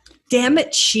yet, damn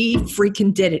it, she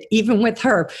freaking did it. Even with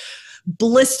her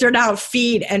blistered out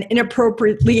feet and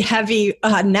inappropriately heavy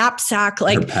knapsack.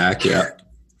 Like her pack, yeah.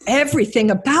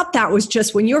 Everything about that was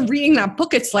just, when you're reading that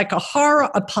book, it's like a horror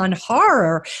upon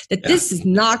horror that this is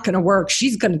not going to work.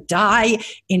 She's going to die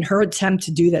in her attempt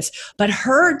to do this. But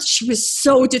she was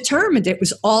so determined. It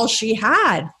was all she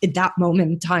had at that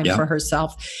moment in time for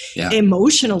herself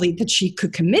emotionally that she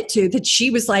could commit to, that she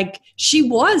was like, she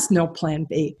was no plan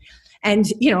B. And,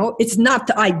 it's not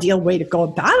the ideal way to go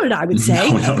about it, I would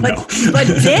say. But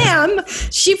damn,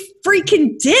 she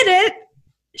freaking did it.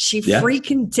 She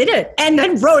freaking did it, and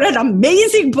then wrote an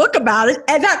amazing book about it,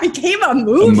 and that became a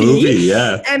movie,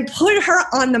 and put her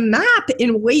on the map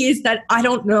in ways that I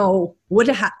don't know would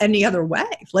have any other way.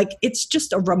 Like, it's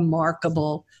just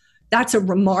that's a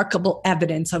remarkable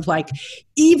evidence of like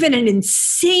even an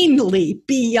insanely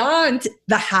beyond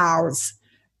the hows.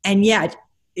 And yet,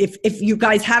 if you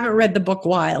guys haven't read the book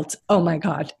Wild, oh my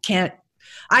God,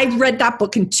 I read that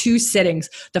book in 2 sittings.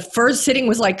 The first sitting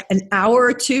was like an hour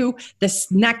or 2.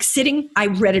 This next sitting, I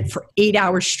read it for 8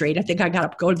 hours straight. I think I got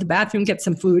up, go to the bathroom, get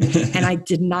some food, and I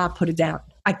did not put it down.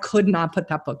 I could not put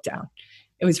that book down.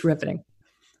 It was riveting.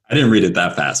 I didn't read it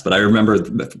that fast, but I remember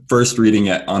first reading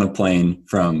it on a plane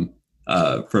from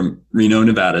Reno,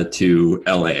 Nevada to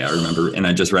LA. I remember, and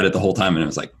I just read it the whole time, and I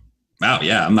was like, wow,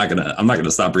 yeah, I'm not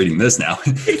gonna stop reading this now.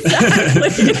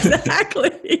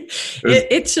 Exactly.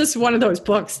 It's just one of those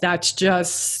books that's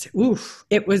just, oof.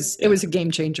 It was a game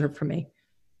changer for me.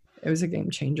 It was a game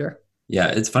changer. Yeah,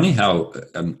 it's funny how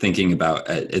I'm thinking about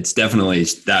it. It's definitely,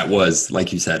 that was,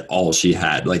 like you said, all she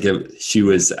had. Like she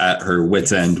was at her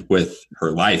wit's end with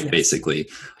her life, basically.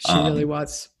 She really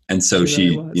was. And so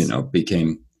she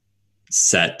became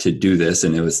set to do this,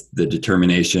 and it was the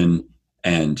determination,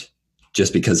 and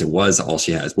just because it was all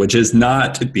she has, which is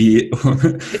not to be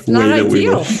it's not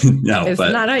ideal. It's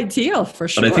not ideal for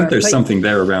sure. But I think there's something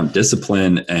there around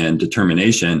discipline and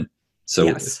determination.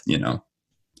 So,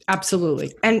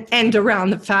 absolutely. And around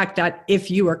the fact that if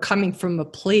you are coming from a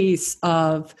place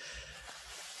of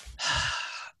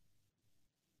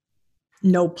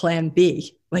no plan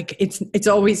B, like it's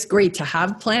always great to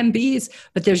have plan Bs,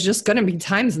 but there's just going to be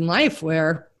times in life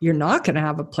where you're not going to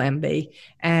have a plan B.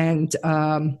 And,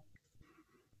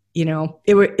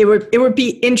 it would be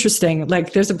interesting.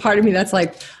 Like, there's a part of me that's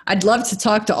like, I'd love to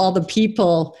talk to all the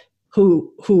people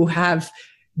who have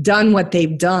done what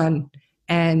they've done.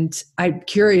 And I'm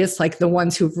curious, like the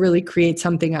ones who've really created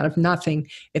something out of nothing,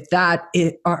 if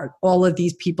are all of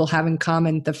these people have in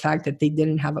common the fact that they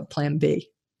didn't have a plan B.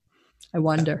 I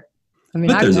wonder. I mean,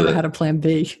 I've never had a plan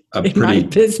B in my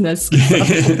business. So.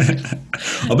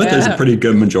 I'll bet there's a pretty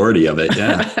good majority of it.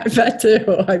 Yeah, I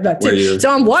bet too. So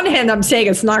on one hand, I'm saying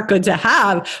it's not good to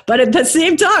have, but at the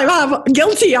same time, I'm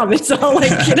guilty of it. So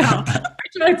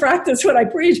I practice what I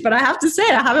preach, but I have to say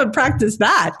I haven't practiced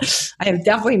that. I have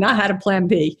definitely not had a plan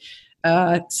B.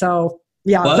 Go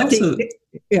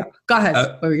ahead.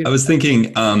 I was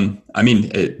thinking.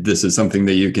 This is something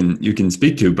that you can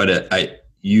speak to, but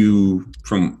you,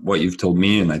 from what you've told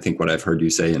me, and I think what I've heard you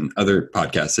say in other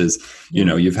podcasts is,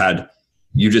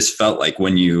 you just felt like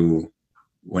when you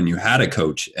had a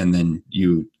coach and then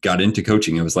you got into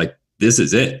coaching, it was like, this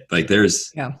is it. Like there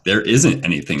isn't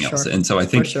anything else. And so I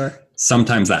think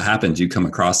sometimes that happens. You come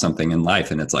across something in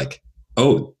life and it's like,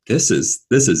 oh, this is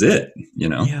it,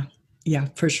 Yeah,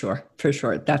 for sure.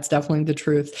 That's definitely the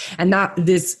truth. And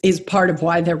this is part of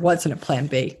why there wasn't a plan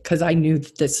B, because I knew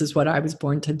that this is what I was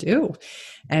born to do.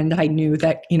 And I knew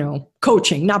that,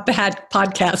 coaching, not bad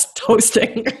podcast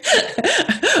hosting,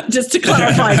 just to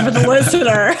clarify for the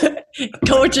listener,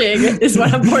 coaching is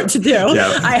what I'm born to do.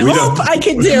 Yeah, I hope I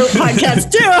can do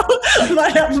podcasts too,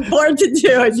 but I'm born to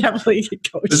do is definitely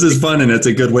coaching. This is fun, and it's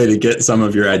a good way to get some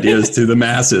of your ideas to the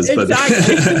masses.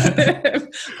 Exactly.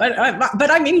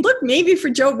 But I mean, look, maybe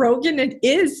for Joe Rogan, it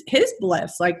is his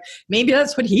bliss. Like maybe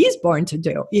that's what he's born to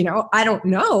do. I don't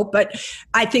know, but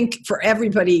I think for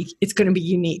everybody, it's going to be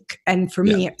unique. And for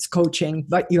me, it's coaching.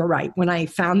 But you're right. When I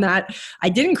found that, I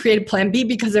didn't create a plan B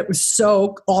because it was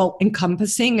so all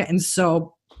encompassing and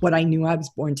so what I knew I was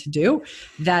born to do,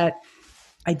 that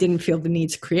I didn't feel the need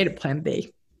to create a plan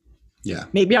B. Yeah.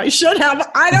 Maybe I should have.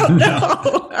 I don't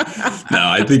know. No,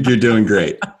 I think you're doing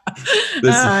great.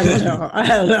 I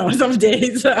don't know. Some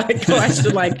days I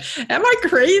question, like, am I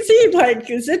crazy? Like,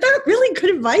 is it that really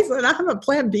good advice that I have a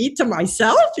plan B to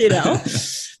myself,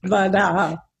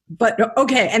 But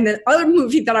okay. And the other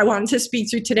movie that I wanted to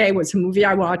speak to today was a movie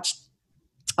I watched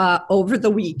over the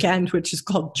weekend, which is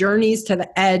called Journeys to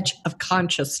the Edge of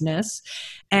Consciousness.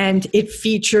 And it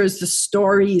features the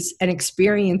stories and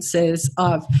experiences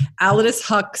of Aldous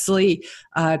Huxley,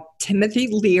 Timothy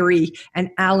Leary,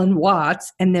 and Alan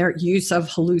Watts, and their use of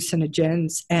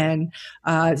hallucinogens. And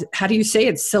how do you say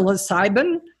it?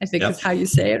 Psilocybin, I think is how you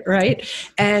say it, right?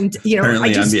 And,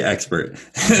 apparently I'm the expert.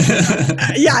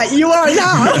 Yeah, you are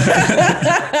now.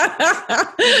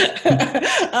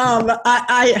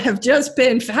 I have just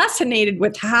been fascinated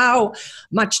with how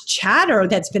much chatter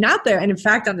that's been out there. And in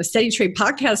fact, on the Steady Trade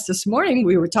podcast this morning,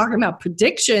 we were talking about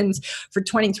predictions for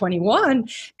 2021.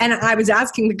 And I was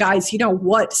asking the guys,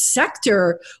 what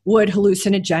sector would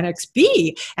hallucinogenics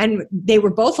be? And they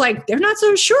were both like, they're not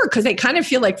so sure, because they kind of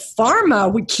feel like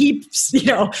pharma would keep,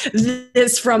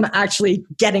 this from actually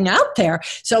getting out there.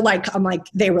 So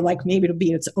they were like, maybe it'll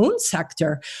be its own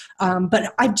sector.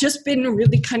 But I've just been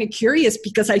really kind of curious,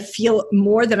 because I feel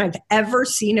more than I've ever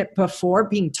seen it before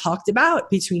being talked about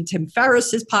between Tim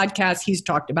Ferriss's podcast. He's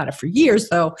talked about it for years,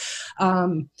 though.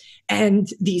 And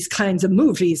these kinds of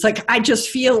movies. Like, I just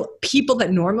feel people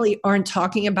that normally aren't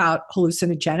talking about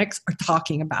hallucinogenics are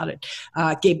talking about it.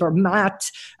 Gabor Matt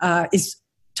is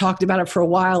talked about it for a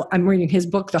while. I'm reading his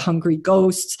book, The Hungry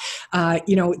Ghosts.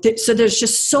 So there's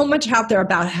just so much out there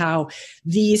about how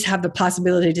these have the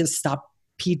possibility to stop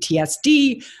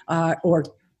PTSD or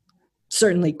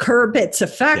certainly curb its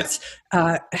effects,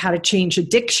 how to change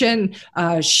addiction,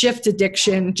 shift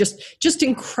addiction, just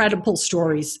incredible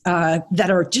stories that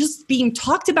are just being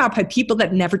talked about by people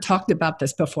that never talked about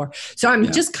this before. So I'm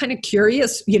just kind of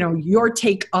curious, your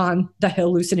take on the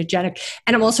hallucinogenic.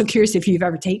 And I'm also curious if you've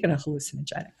ever taken a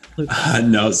hallucinogenic.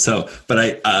 No.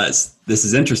 But this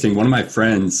is interesting. One of my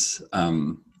friends,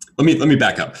 Let me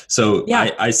back up. So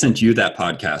I sent you that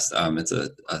podcast. It's a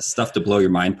Stuff to Blow Your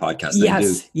Mind podcast.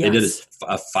 They did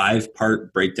a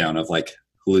 5-part breakdown of like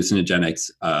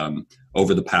hallucinogenics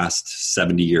over the past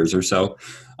 70 years or so,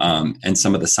 and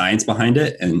some of the science behind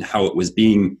it and how it was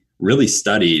being really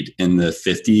studied in the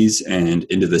 50s and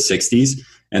into the 60s.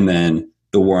 And then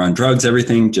the war on drugs,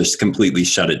 everything just completely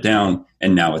shut it down.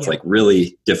 And now it's like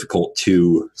really difficult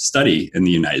to study in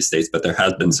the United States, but there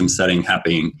has been some studying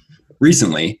happening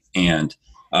recently, and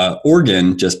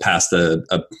Oregon just passed the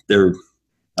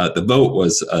vote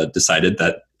was decided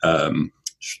that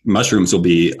mushrooms will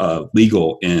be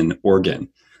legal in Oregon.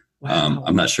 Wow.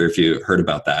 I'm not sure if you heard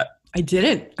about that. I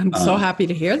didn't. I'm so happy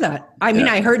to hear that. I mean,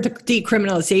 I heard the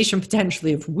decriminalization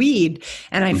potentially of weed,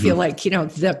 and I feel like,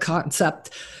 the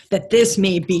concept that this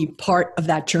may be part of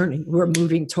that journey. We're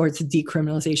moving towards the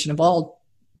decriminalization of all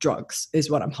drugs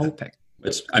is what I'm hoping.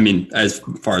 Which, I mean, as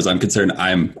far as I'm concerned,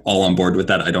 I'm all on board with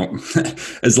that. I don't,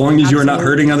 as long as you are not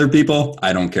hurting other people,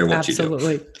 I don't care what you do.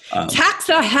 Absolutely. Tax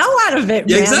the hell out of it,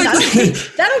 man. Exactly.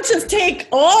 That'll just take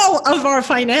all of our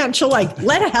financial, let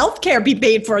healthcare be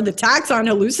paid for, the tax on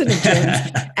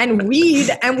hallucinogens and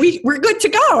weed, and we're good to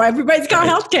go. Everybody's got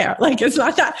healthcare.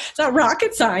 It's not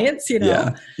rocket science,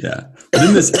 Yeah. But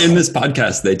in this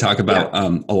podcast, they talk about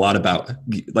a lot about,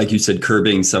 like you said,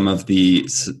 curbing some of the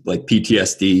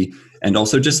PTSD. And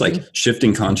also just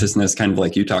shifting consciousness, kind of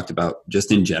like you talked about,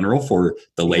 just in general for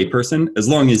the layperson, as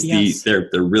long as they're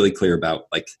really clear about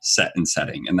set and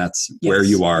setting, and that's where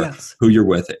you are, who you're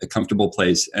with, a comfortable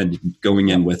place, and going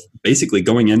in with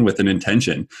an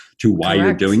intention to why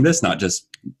you're doing this, not just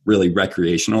really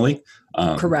recreationally.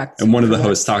 Correct. And one of the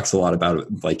hosts talks a lot about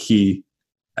it, he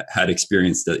had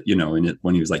experienced it, in it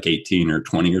when he was 18 or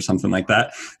 20 or something like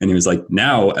that, and he was like,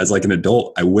 now as an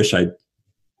adult, I wish I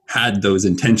had those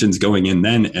intentions going in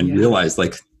then and realized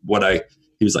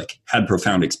he was had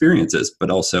profound experiences,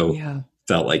 but also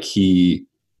felt like he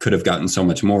could have gotten so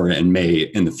much more and may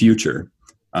in the future.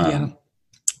 And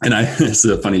this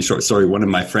is a funny short story. One of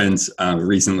my friends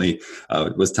recently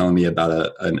was telling me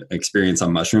about an experience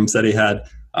on mushrooms that he had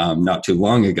not too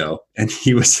long ago. And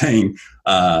he was saying,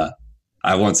 I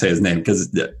won't say his name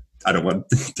because I don't want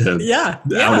to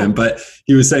out him, but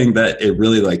he was saying that it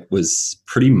really was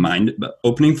pretty mind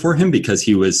opening for him, because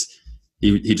he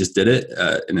just did it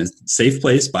in a safe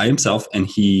place by himself. And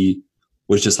he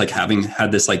was just having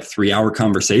had this 3-hour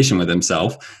conversation with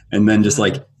himself. And then just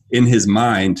in his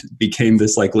mind became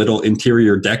this like little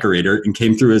interior decorator and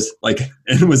came through his like,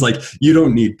 and was like, you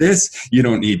don't need this. You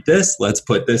don't need this. Let's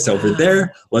put this over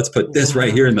there. Let's put this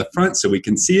right here in the front so we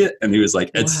can see it. And he was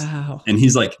like, and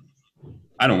he's like,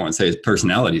 I don't want to say his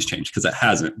personality's changed because it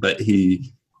hasn't, but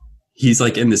he's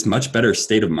like in this much better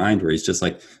state of mind where he's just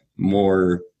like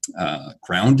more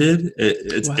grounded.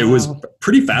 It was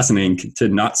pretty fascinating to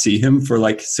not see him for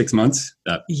like 6 months,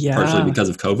 partially because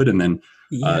of COVID, and then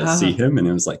see him, and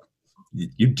it was like,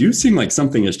 you do seem like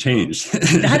something has changed.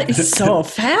 That is so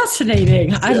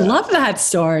fascinating. I love that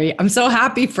story. I'm so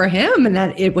happy for him and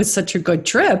that it was such a good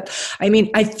trip. I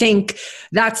mean, I think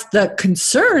that's the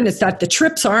concern, is that the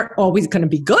trips aren't always going to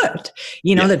be good.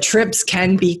 You know, the trips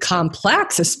can be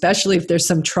complex, especially if there's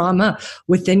some trauma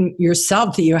within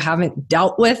yourself that you haven't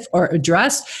dealt with or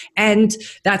addressed. And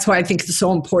that's why I think it's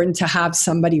so important to have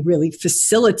somebody really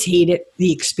facilitate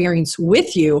the experience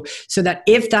with you, so that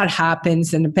if that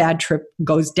happens and a bad trip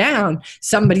goes down,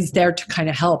 somebody's there to kind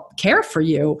of help care for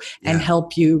you and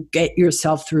help you get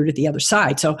yourself through to the other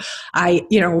side. So I,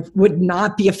 would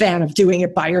not be a fan of doing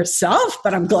it by yourself,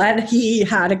 but I'm glad he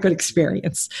had a good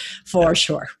experience for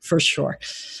sure.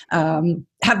 How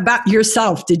about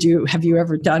yourself? Have you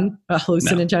ever done a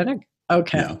hallucinogenic? No.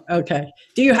 Okay. No. Okay.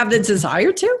 Do you have the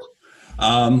desire to?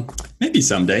 Maybe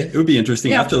someday. It would be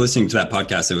interesting. After listening to that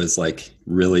podcast, it was like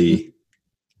really,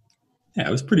 it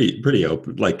was pretty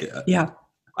open, like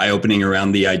eye-opening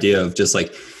around the idea of just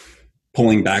like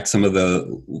pulling back some of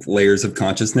the layers of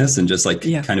consciousness and just like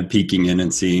kind of peeking in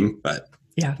and seeing. But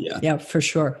yeah, for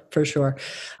sure.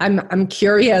 I'm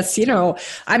curious,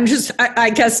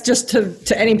 I guess just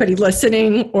to anybody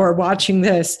listening or watching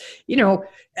this,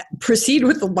 proceed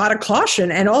with a lot of caution,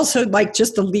 and also like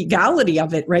just the legality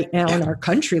of it right now in our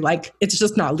country. Like, it's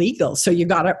just not legal. So you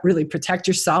got to really protect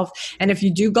yourself. And if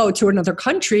you do go to another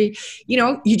country,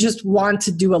 you just want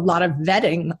to do a lot of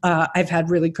vetting. I've had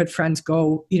really good friends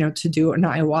go, to do an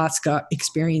ayahuasca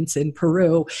experience in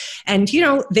Peru. And,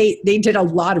 they did a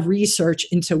lot of research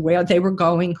into where they were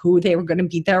going, who they were going to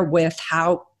be there with,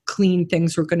 how clean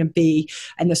things were going to be.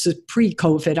 And this was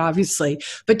pre-COVID, obviously,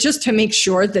 but just to make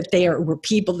sure that there were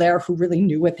people there who really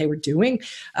knew what they were doing.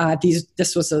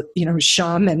 This was a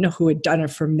shaman who had done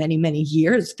it for many, many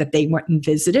years that they went and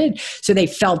visited. So they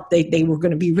felt they were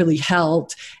going to be really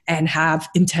held and have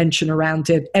intention around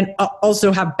it, and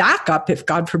also have backup if,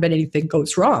 God forbid, anything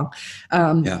goes wrong.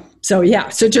 So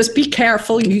just be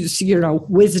careful, use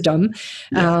wisdom,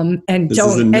 and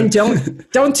don't do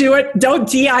it. Don't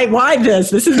DIY this.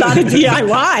 This is not a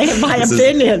DIY, in my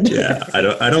opinion.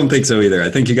 I don't think so either. I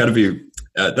think you got to be.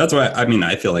 That's why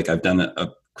I feel like I've done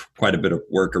quite a bit of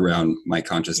work around my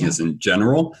consciousness in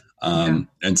general,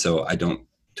 and so I don't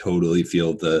totally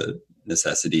feel the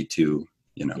necessity to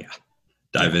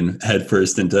dive in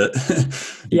headfirst into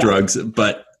drugs,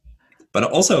 But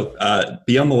also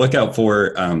be on the lookout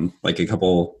for like a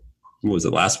couple. What was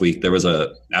it, last week? There was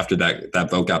after that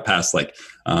vote got passed, like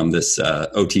this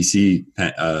OTC.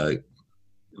 It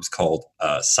was called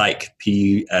Psych,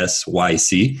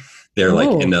 PSYC. They're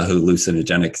like in the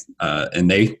hallucinogenics, and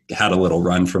they had a little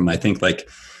run from, I think, like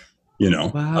a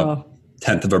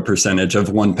 0.1% of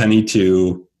 1 penny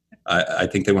to I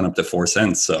think they went up to 4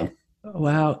 cents. So.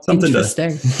 Wow.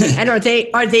 Interesting. And are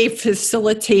they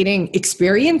facilitating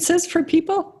experiences for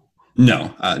people?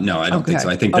 No, I don't think so.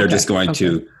 I think they're just going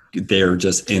to, they're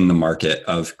just in the market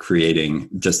of creating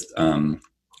just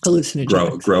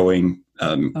hallucinogenics. Growing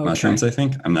mushrooms, I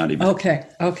think. I'm not even. Okay.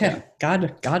 Yeah. Got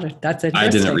it. That's interesting. I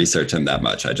didn't research them that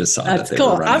much. I just saw that they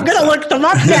cool. were I'm going to look them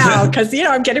up now because,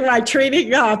 I'm getting my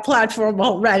training platform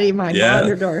already, my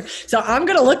monitor. So I'm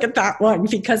going to look at that one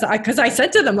because I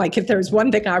said to them, like, if there's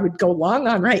one thing I would go long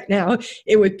on right now,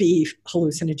 it would be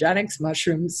hallucinogenics,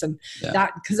 mushrooms, and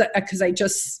that, because I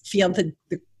just feel that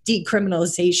the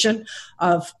decriminalization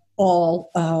of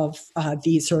all of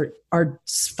these are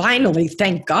finally,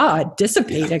 thank God,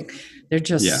 dissipating. Yeah. They're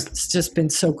just, it's just been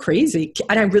so crazy.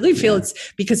 And I really feel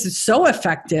it's because it's so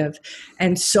effective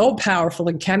and so powerful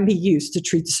and can be used to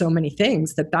treat so many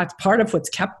things that's part of what's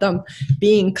kept them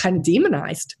being kind of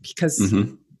demonized, because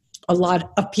a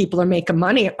lot of people are making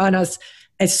money on us.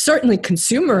 As certainly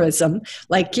consumerism,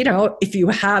 like, if you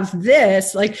have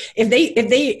this, like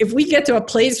if we get to a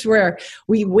place where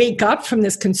we wake up from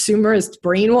this consumerist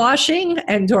brainwashing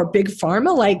and or big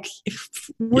pharma, like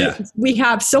we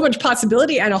have so much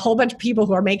possibility, and a whole bunch of people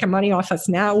who are making money off us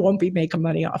now won't be making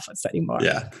money off us anymore.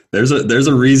 Yeah. There's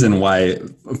a reason why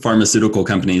pharmaceutical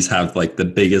companies have like the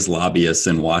biggest lobbyists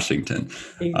in Washington.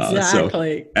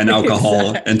 Exactly. And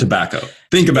alcohol and tobacco.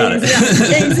 Think about it.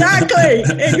 Exactly.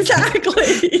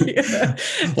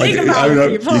 Think about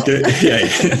it, people.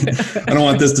 I don't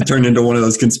want this to turn into one of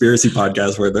those conspiracy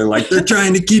podcasts where they're like, they're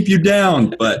trying to keep you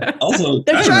down, but also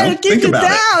they're trying to keep you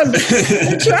down.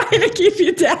 They're trying to keep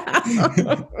you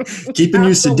down. Keeping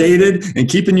you sedated and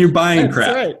keeping you buying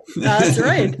crap. Right. That's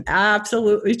right.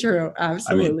 Absolutely true.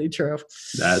 Absolutely true.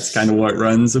 That's kind of what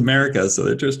runs America. So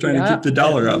they're just trying to keep the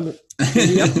dollar up.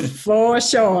 Yep, for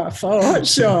sure.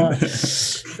 So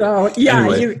yeah,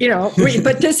 anyway.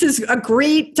 But this is a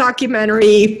great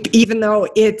documentary, even though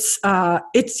it's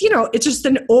just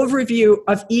an overview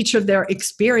of each of their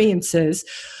experiences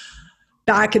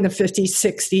back in the 50s,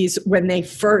 60s, when they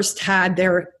first had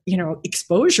their,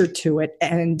 exposure to it.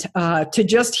 And to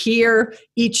just hear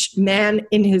each man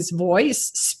in his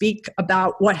voice speak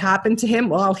about what happened to him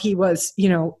while he was,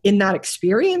 in that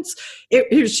experience, it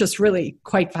was just really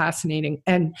quite fascinating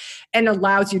and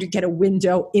allows you to get a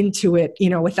window into it,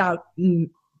 without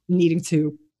needing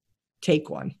to take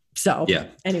one. So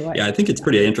anyway. Yeah, I think it's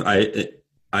pretty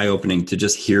eye-opening to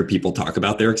just hear people talk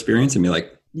about their experience and be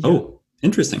like, oh,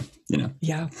 interesting,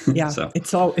 Yeah. So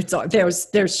it's all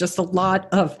there's just a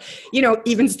lot of,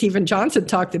 even Stephen Johnson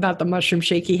talked about the mushroom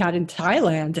shake he had in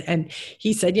Thailand. And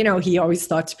he said, he always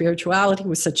thought spirituality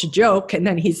was such a joke. And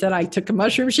then he said, I took a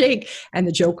mushroom shake and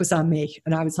the joke was on me.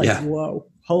 And I was like, whoa,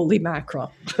 holy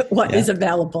mackerel. What is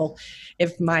available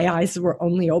if my eyes were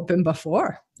only open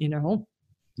before,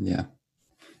 Yeah.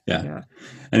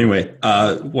 Anyway,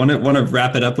 want to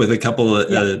wrap it up with a couple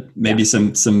of maybe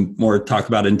some more talk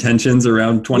about intentions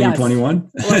around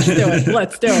 2021. Yes.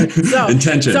 Let's do it. So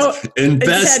intentions.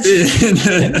 Invest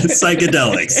in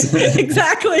psychedelics.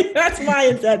 Exactly. That's my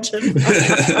intention.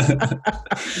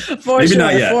 Maybe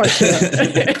not yet.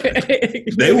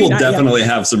 They will definitely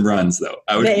have some runs, though.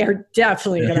 They are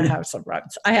definitely going to have some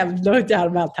runs. I have no doubt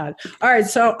about that. All right.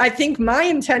 So I think my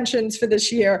intentions for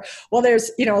this year, well,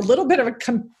 there's, a little bit of a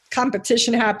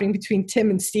competition happening between Tim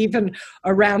and Stephen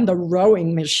around the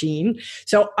rowing machine.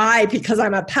 So because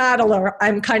I'm a paddler,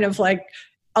 I'm kind of like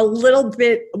a little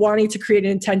bit wanting to create an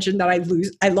intention that I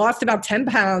lost about 10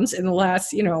 pounds in the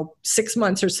last, 6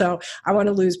 months or so. I want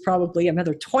to lose probably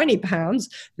another 20 pounds.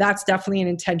 That's definitely an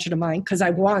intention of mine because I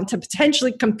want to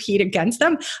potentially compete against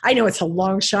them. I know it's a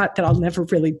long shot that I'll never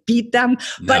really beat them,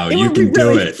 but it would be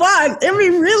really fun. It would be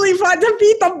really fun to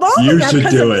beat them both of them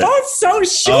because they're both so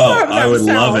sure of themselves. I would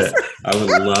love it. I would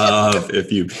love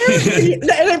if you beat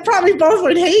they probably both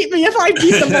would hate me if I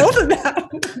beat the both of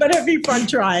them, but it'd be fun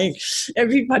trying.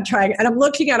 And I'm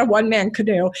looking at a one-man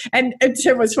canoe. And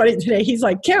Tim was funny today. He's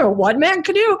like, Kim, a one-man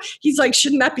canoe? He's like,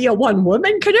 shouldn't that be a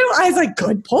one-woman canoe? I was like,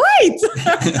 good point.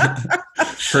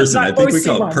 I think we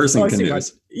call it person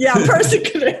canoes. Yeah, person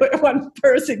canoe, one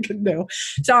person canoe.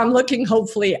 So I'm looking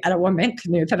hopefully at a one-man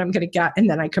canoe that I'm going to get, and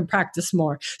then I can practice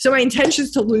more. So my intention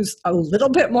is to lose a little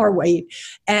bit more weight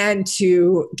and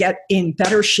to get in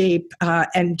better shape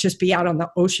and just be out on the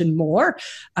ocean more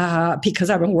because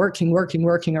I've been working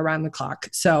around the clock.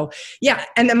 So yeah,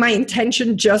 and then my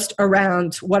intention just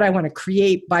around what I want to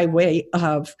create by way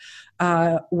of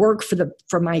work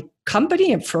for my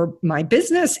company and for my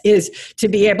business is to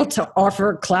be able to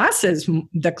offer classes to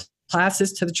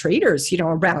the traders,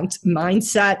 around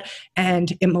mindset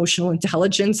and emotional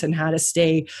intelligence and how to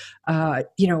stay,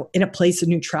 in a place of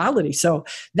neutrality. So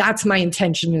that's my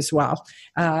intention as well.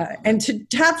 And to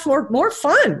have more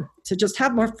fun, to just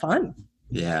have more fun.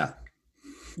 Yeah.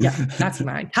 Yeah, that's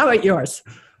mine. How about yours?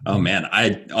 Oh man,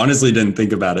 I honestly didn't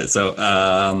think about it. So,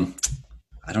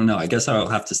 I don't know. I guess I'll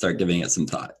have to start giving it some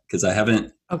thought because I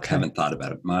haven't thought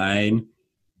about it. Mine,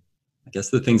 I guess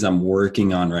the things I'm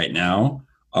working on right now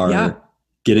are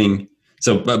getting.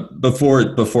 So, but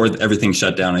before everything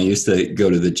shut down, I used to go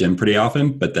to the gym pretty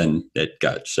often, but then it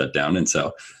got shut down, and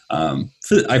so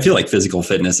I feel like physical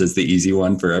fitness is the easy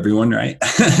one for everyone, right?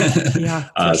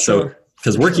 Yeah. So,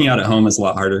 because working out at home is a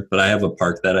lot harder, but I have a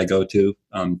park that I go to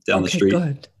down the street.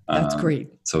 Good. That's great.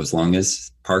 So as long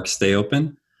as parks stay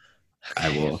open, I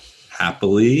will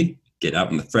happily get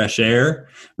out in the fresh air,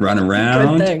 run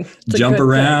around, jump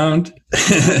around.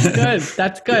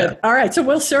 That's good. Yeah. All right. So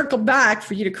we'll circle back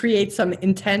for you to create some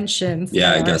intentions.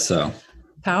 Yeah, I guess so.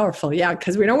 Powerful. Yeah.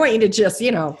 Because we don't want you to just,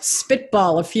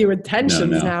 spitball a few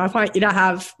intentions. No. Now I want you to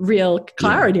have real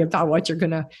clarity about what you're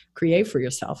going to create for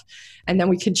yourself. And then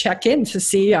we can check in to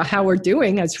see how we're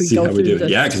doing as we go through the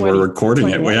because we're recording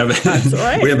it. We have it.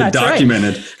 We have it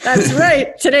documented. Right. That's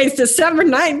right. Today's December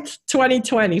 9th,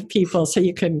 2020, people. So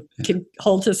you can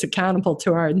hold us accountable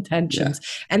to our intentions.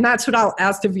 Yeah. And that's what I'll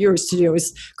ask the viewers to do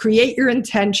is create your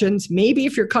intentions. Maybe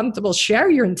if you're comfortable, share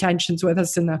your intentions with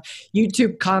us in the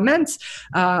YouTube comments.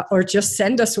 or just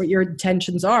send us what your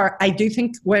intentions are. I do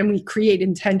think when we create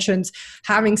intentions,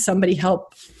 having somebody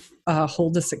help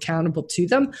hold us accountable to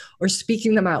them or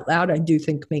speaking them out loud, I do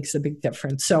think makes a big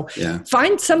difference. So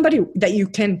find somebody that you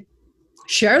can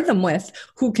share them with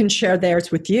who can share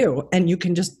theirs with you, and you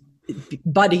can just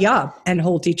buddy up and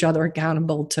hold each other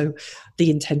accountable to the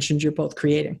intentions you're both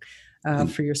creating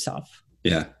for yourself.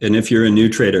 Yeah. And if you're a new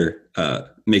trader,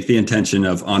 make the intention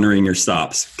of honoring your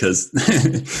stops, because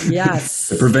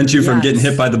it prevents you from getting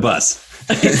hit by the bus.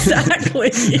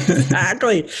 Exactly.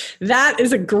 That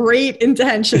is a great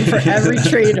intention for every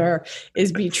trader,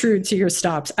 is be true to your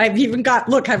stops. I've got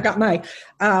my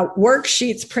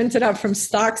worksheets printed up from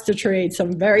Stocks to Trade. So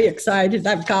I'm very excited.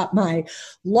 I've got my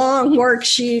long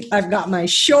worksheet. I've got my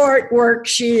short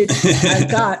worksheet.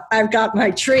 I've got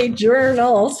my trade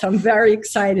journal. So I'm very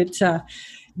excited to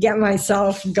get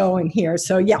myself going here.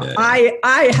 So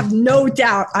I have no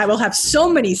doubt I will have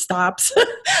so many stops.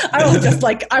 I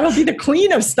will be the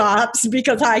queen of stops,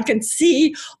 because I can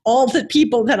see all the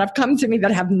people that have come to me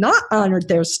that have not honored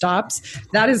their stops.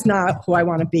 That is not who I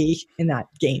want to be in that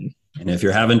game. And if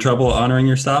you're having trouble honoring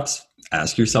your stops,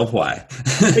 ask yourself why.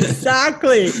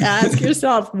 Exactly. Ask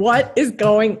yourself, what is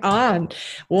going on?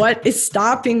 What is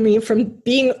stopping me from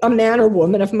being a man or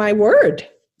woman of my word?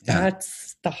 Yeah.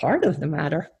 That's the heart of the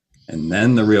matter. And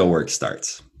then the real work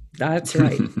starts. That's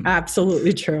right.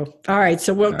 Absolutely true. All right.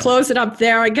 So we'll close it up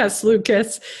there, I guess,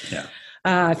 Lucas. Yeah.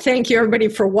 Thank you, everybody,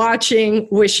 for watching.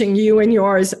 Wishing you and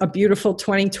yours a beautiful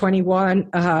 2021.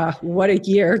 What a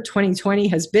year 2020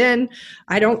 has been.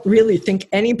 I don't really think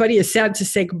anybody is sad to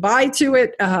say goodbye to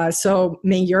it. So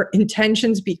may your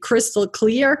intentions be crystal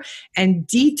clear and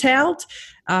detailed.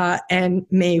 And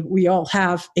may we all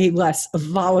have a less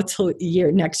volatile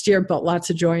year next year, but lots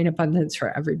of joy and abundance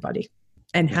for everybody,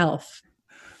 and health.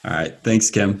 All right.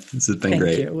 Thanks, Kim. This has been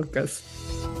great. Thank you, Lucas.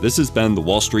 This has been the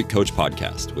Wall Street Coach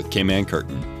Podcast with Kim Ann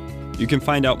Curtin. You can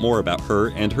find out more about her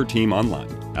and her team online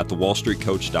at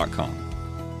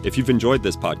thewallstreetcoach.com. If you've enjoyed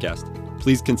this podcast,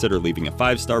 please consider leaving a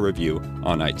 5-star review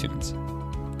on iTunes.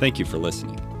 Thank you for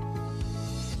listening.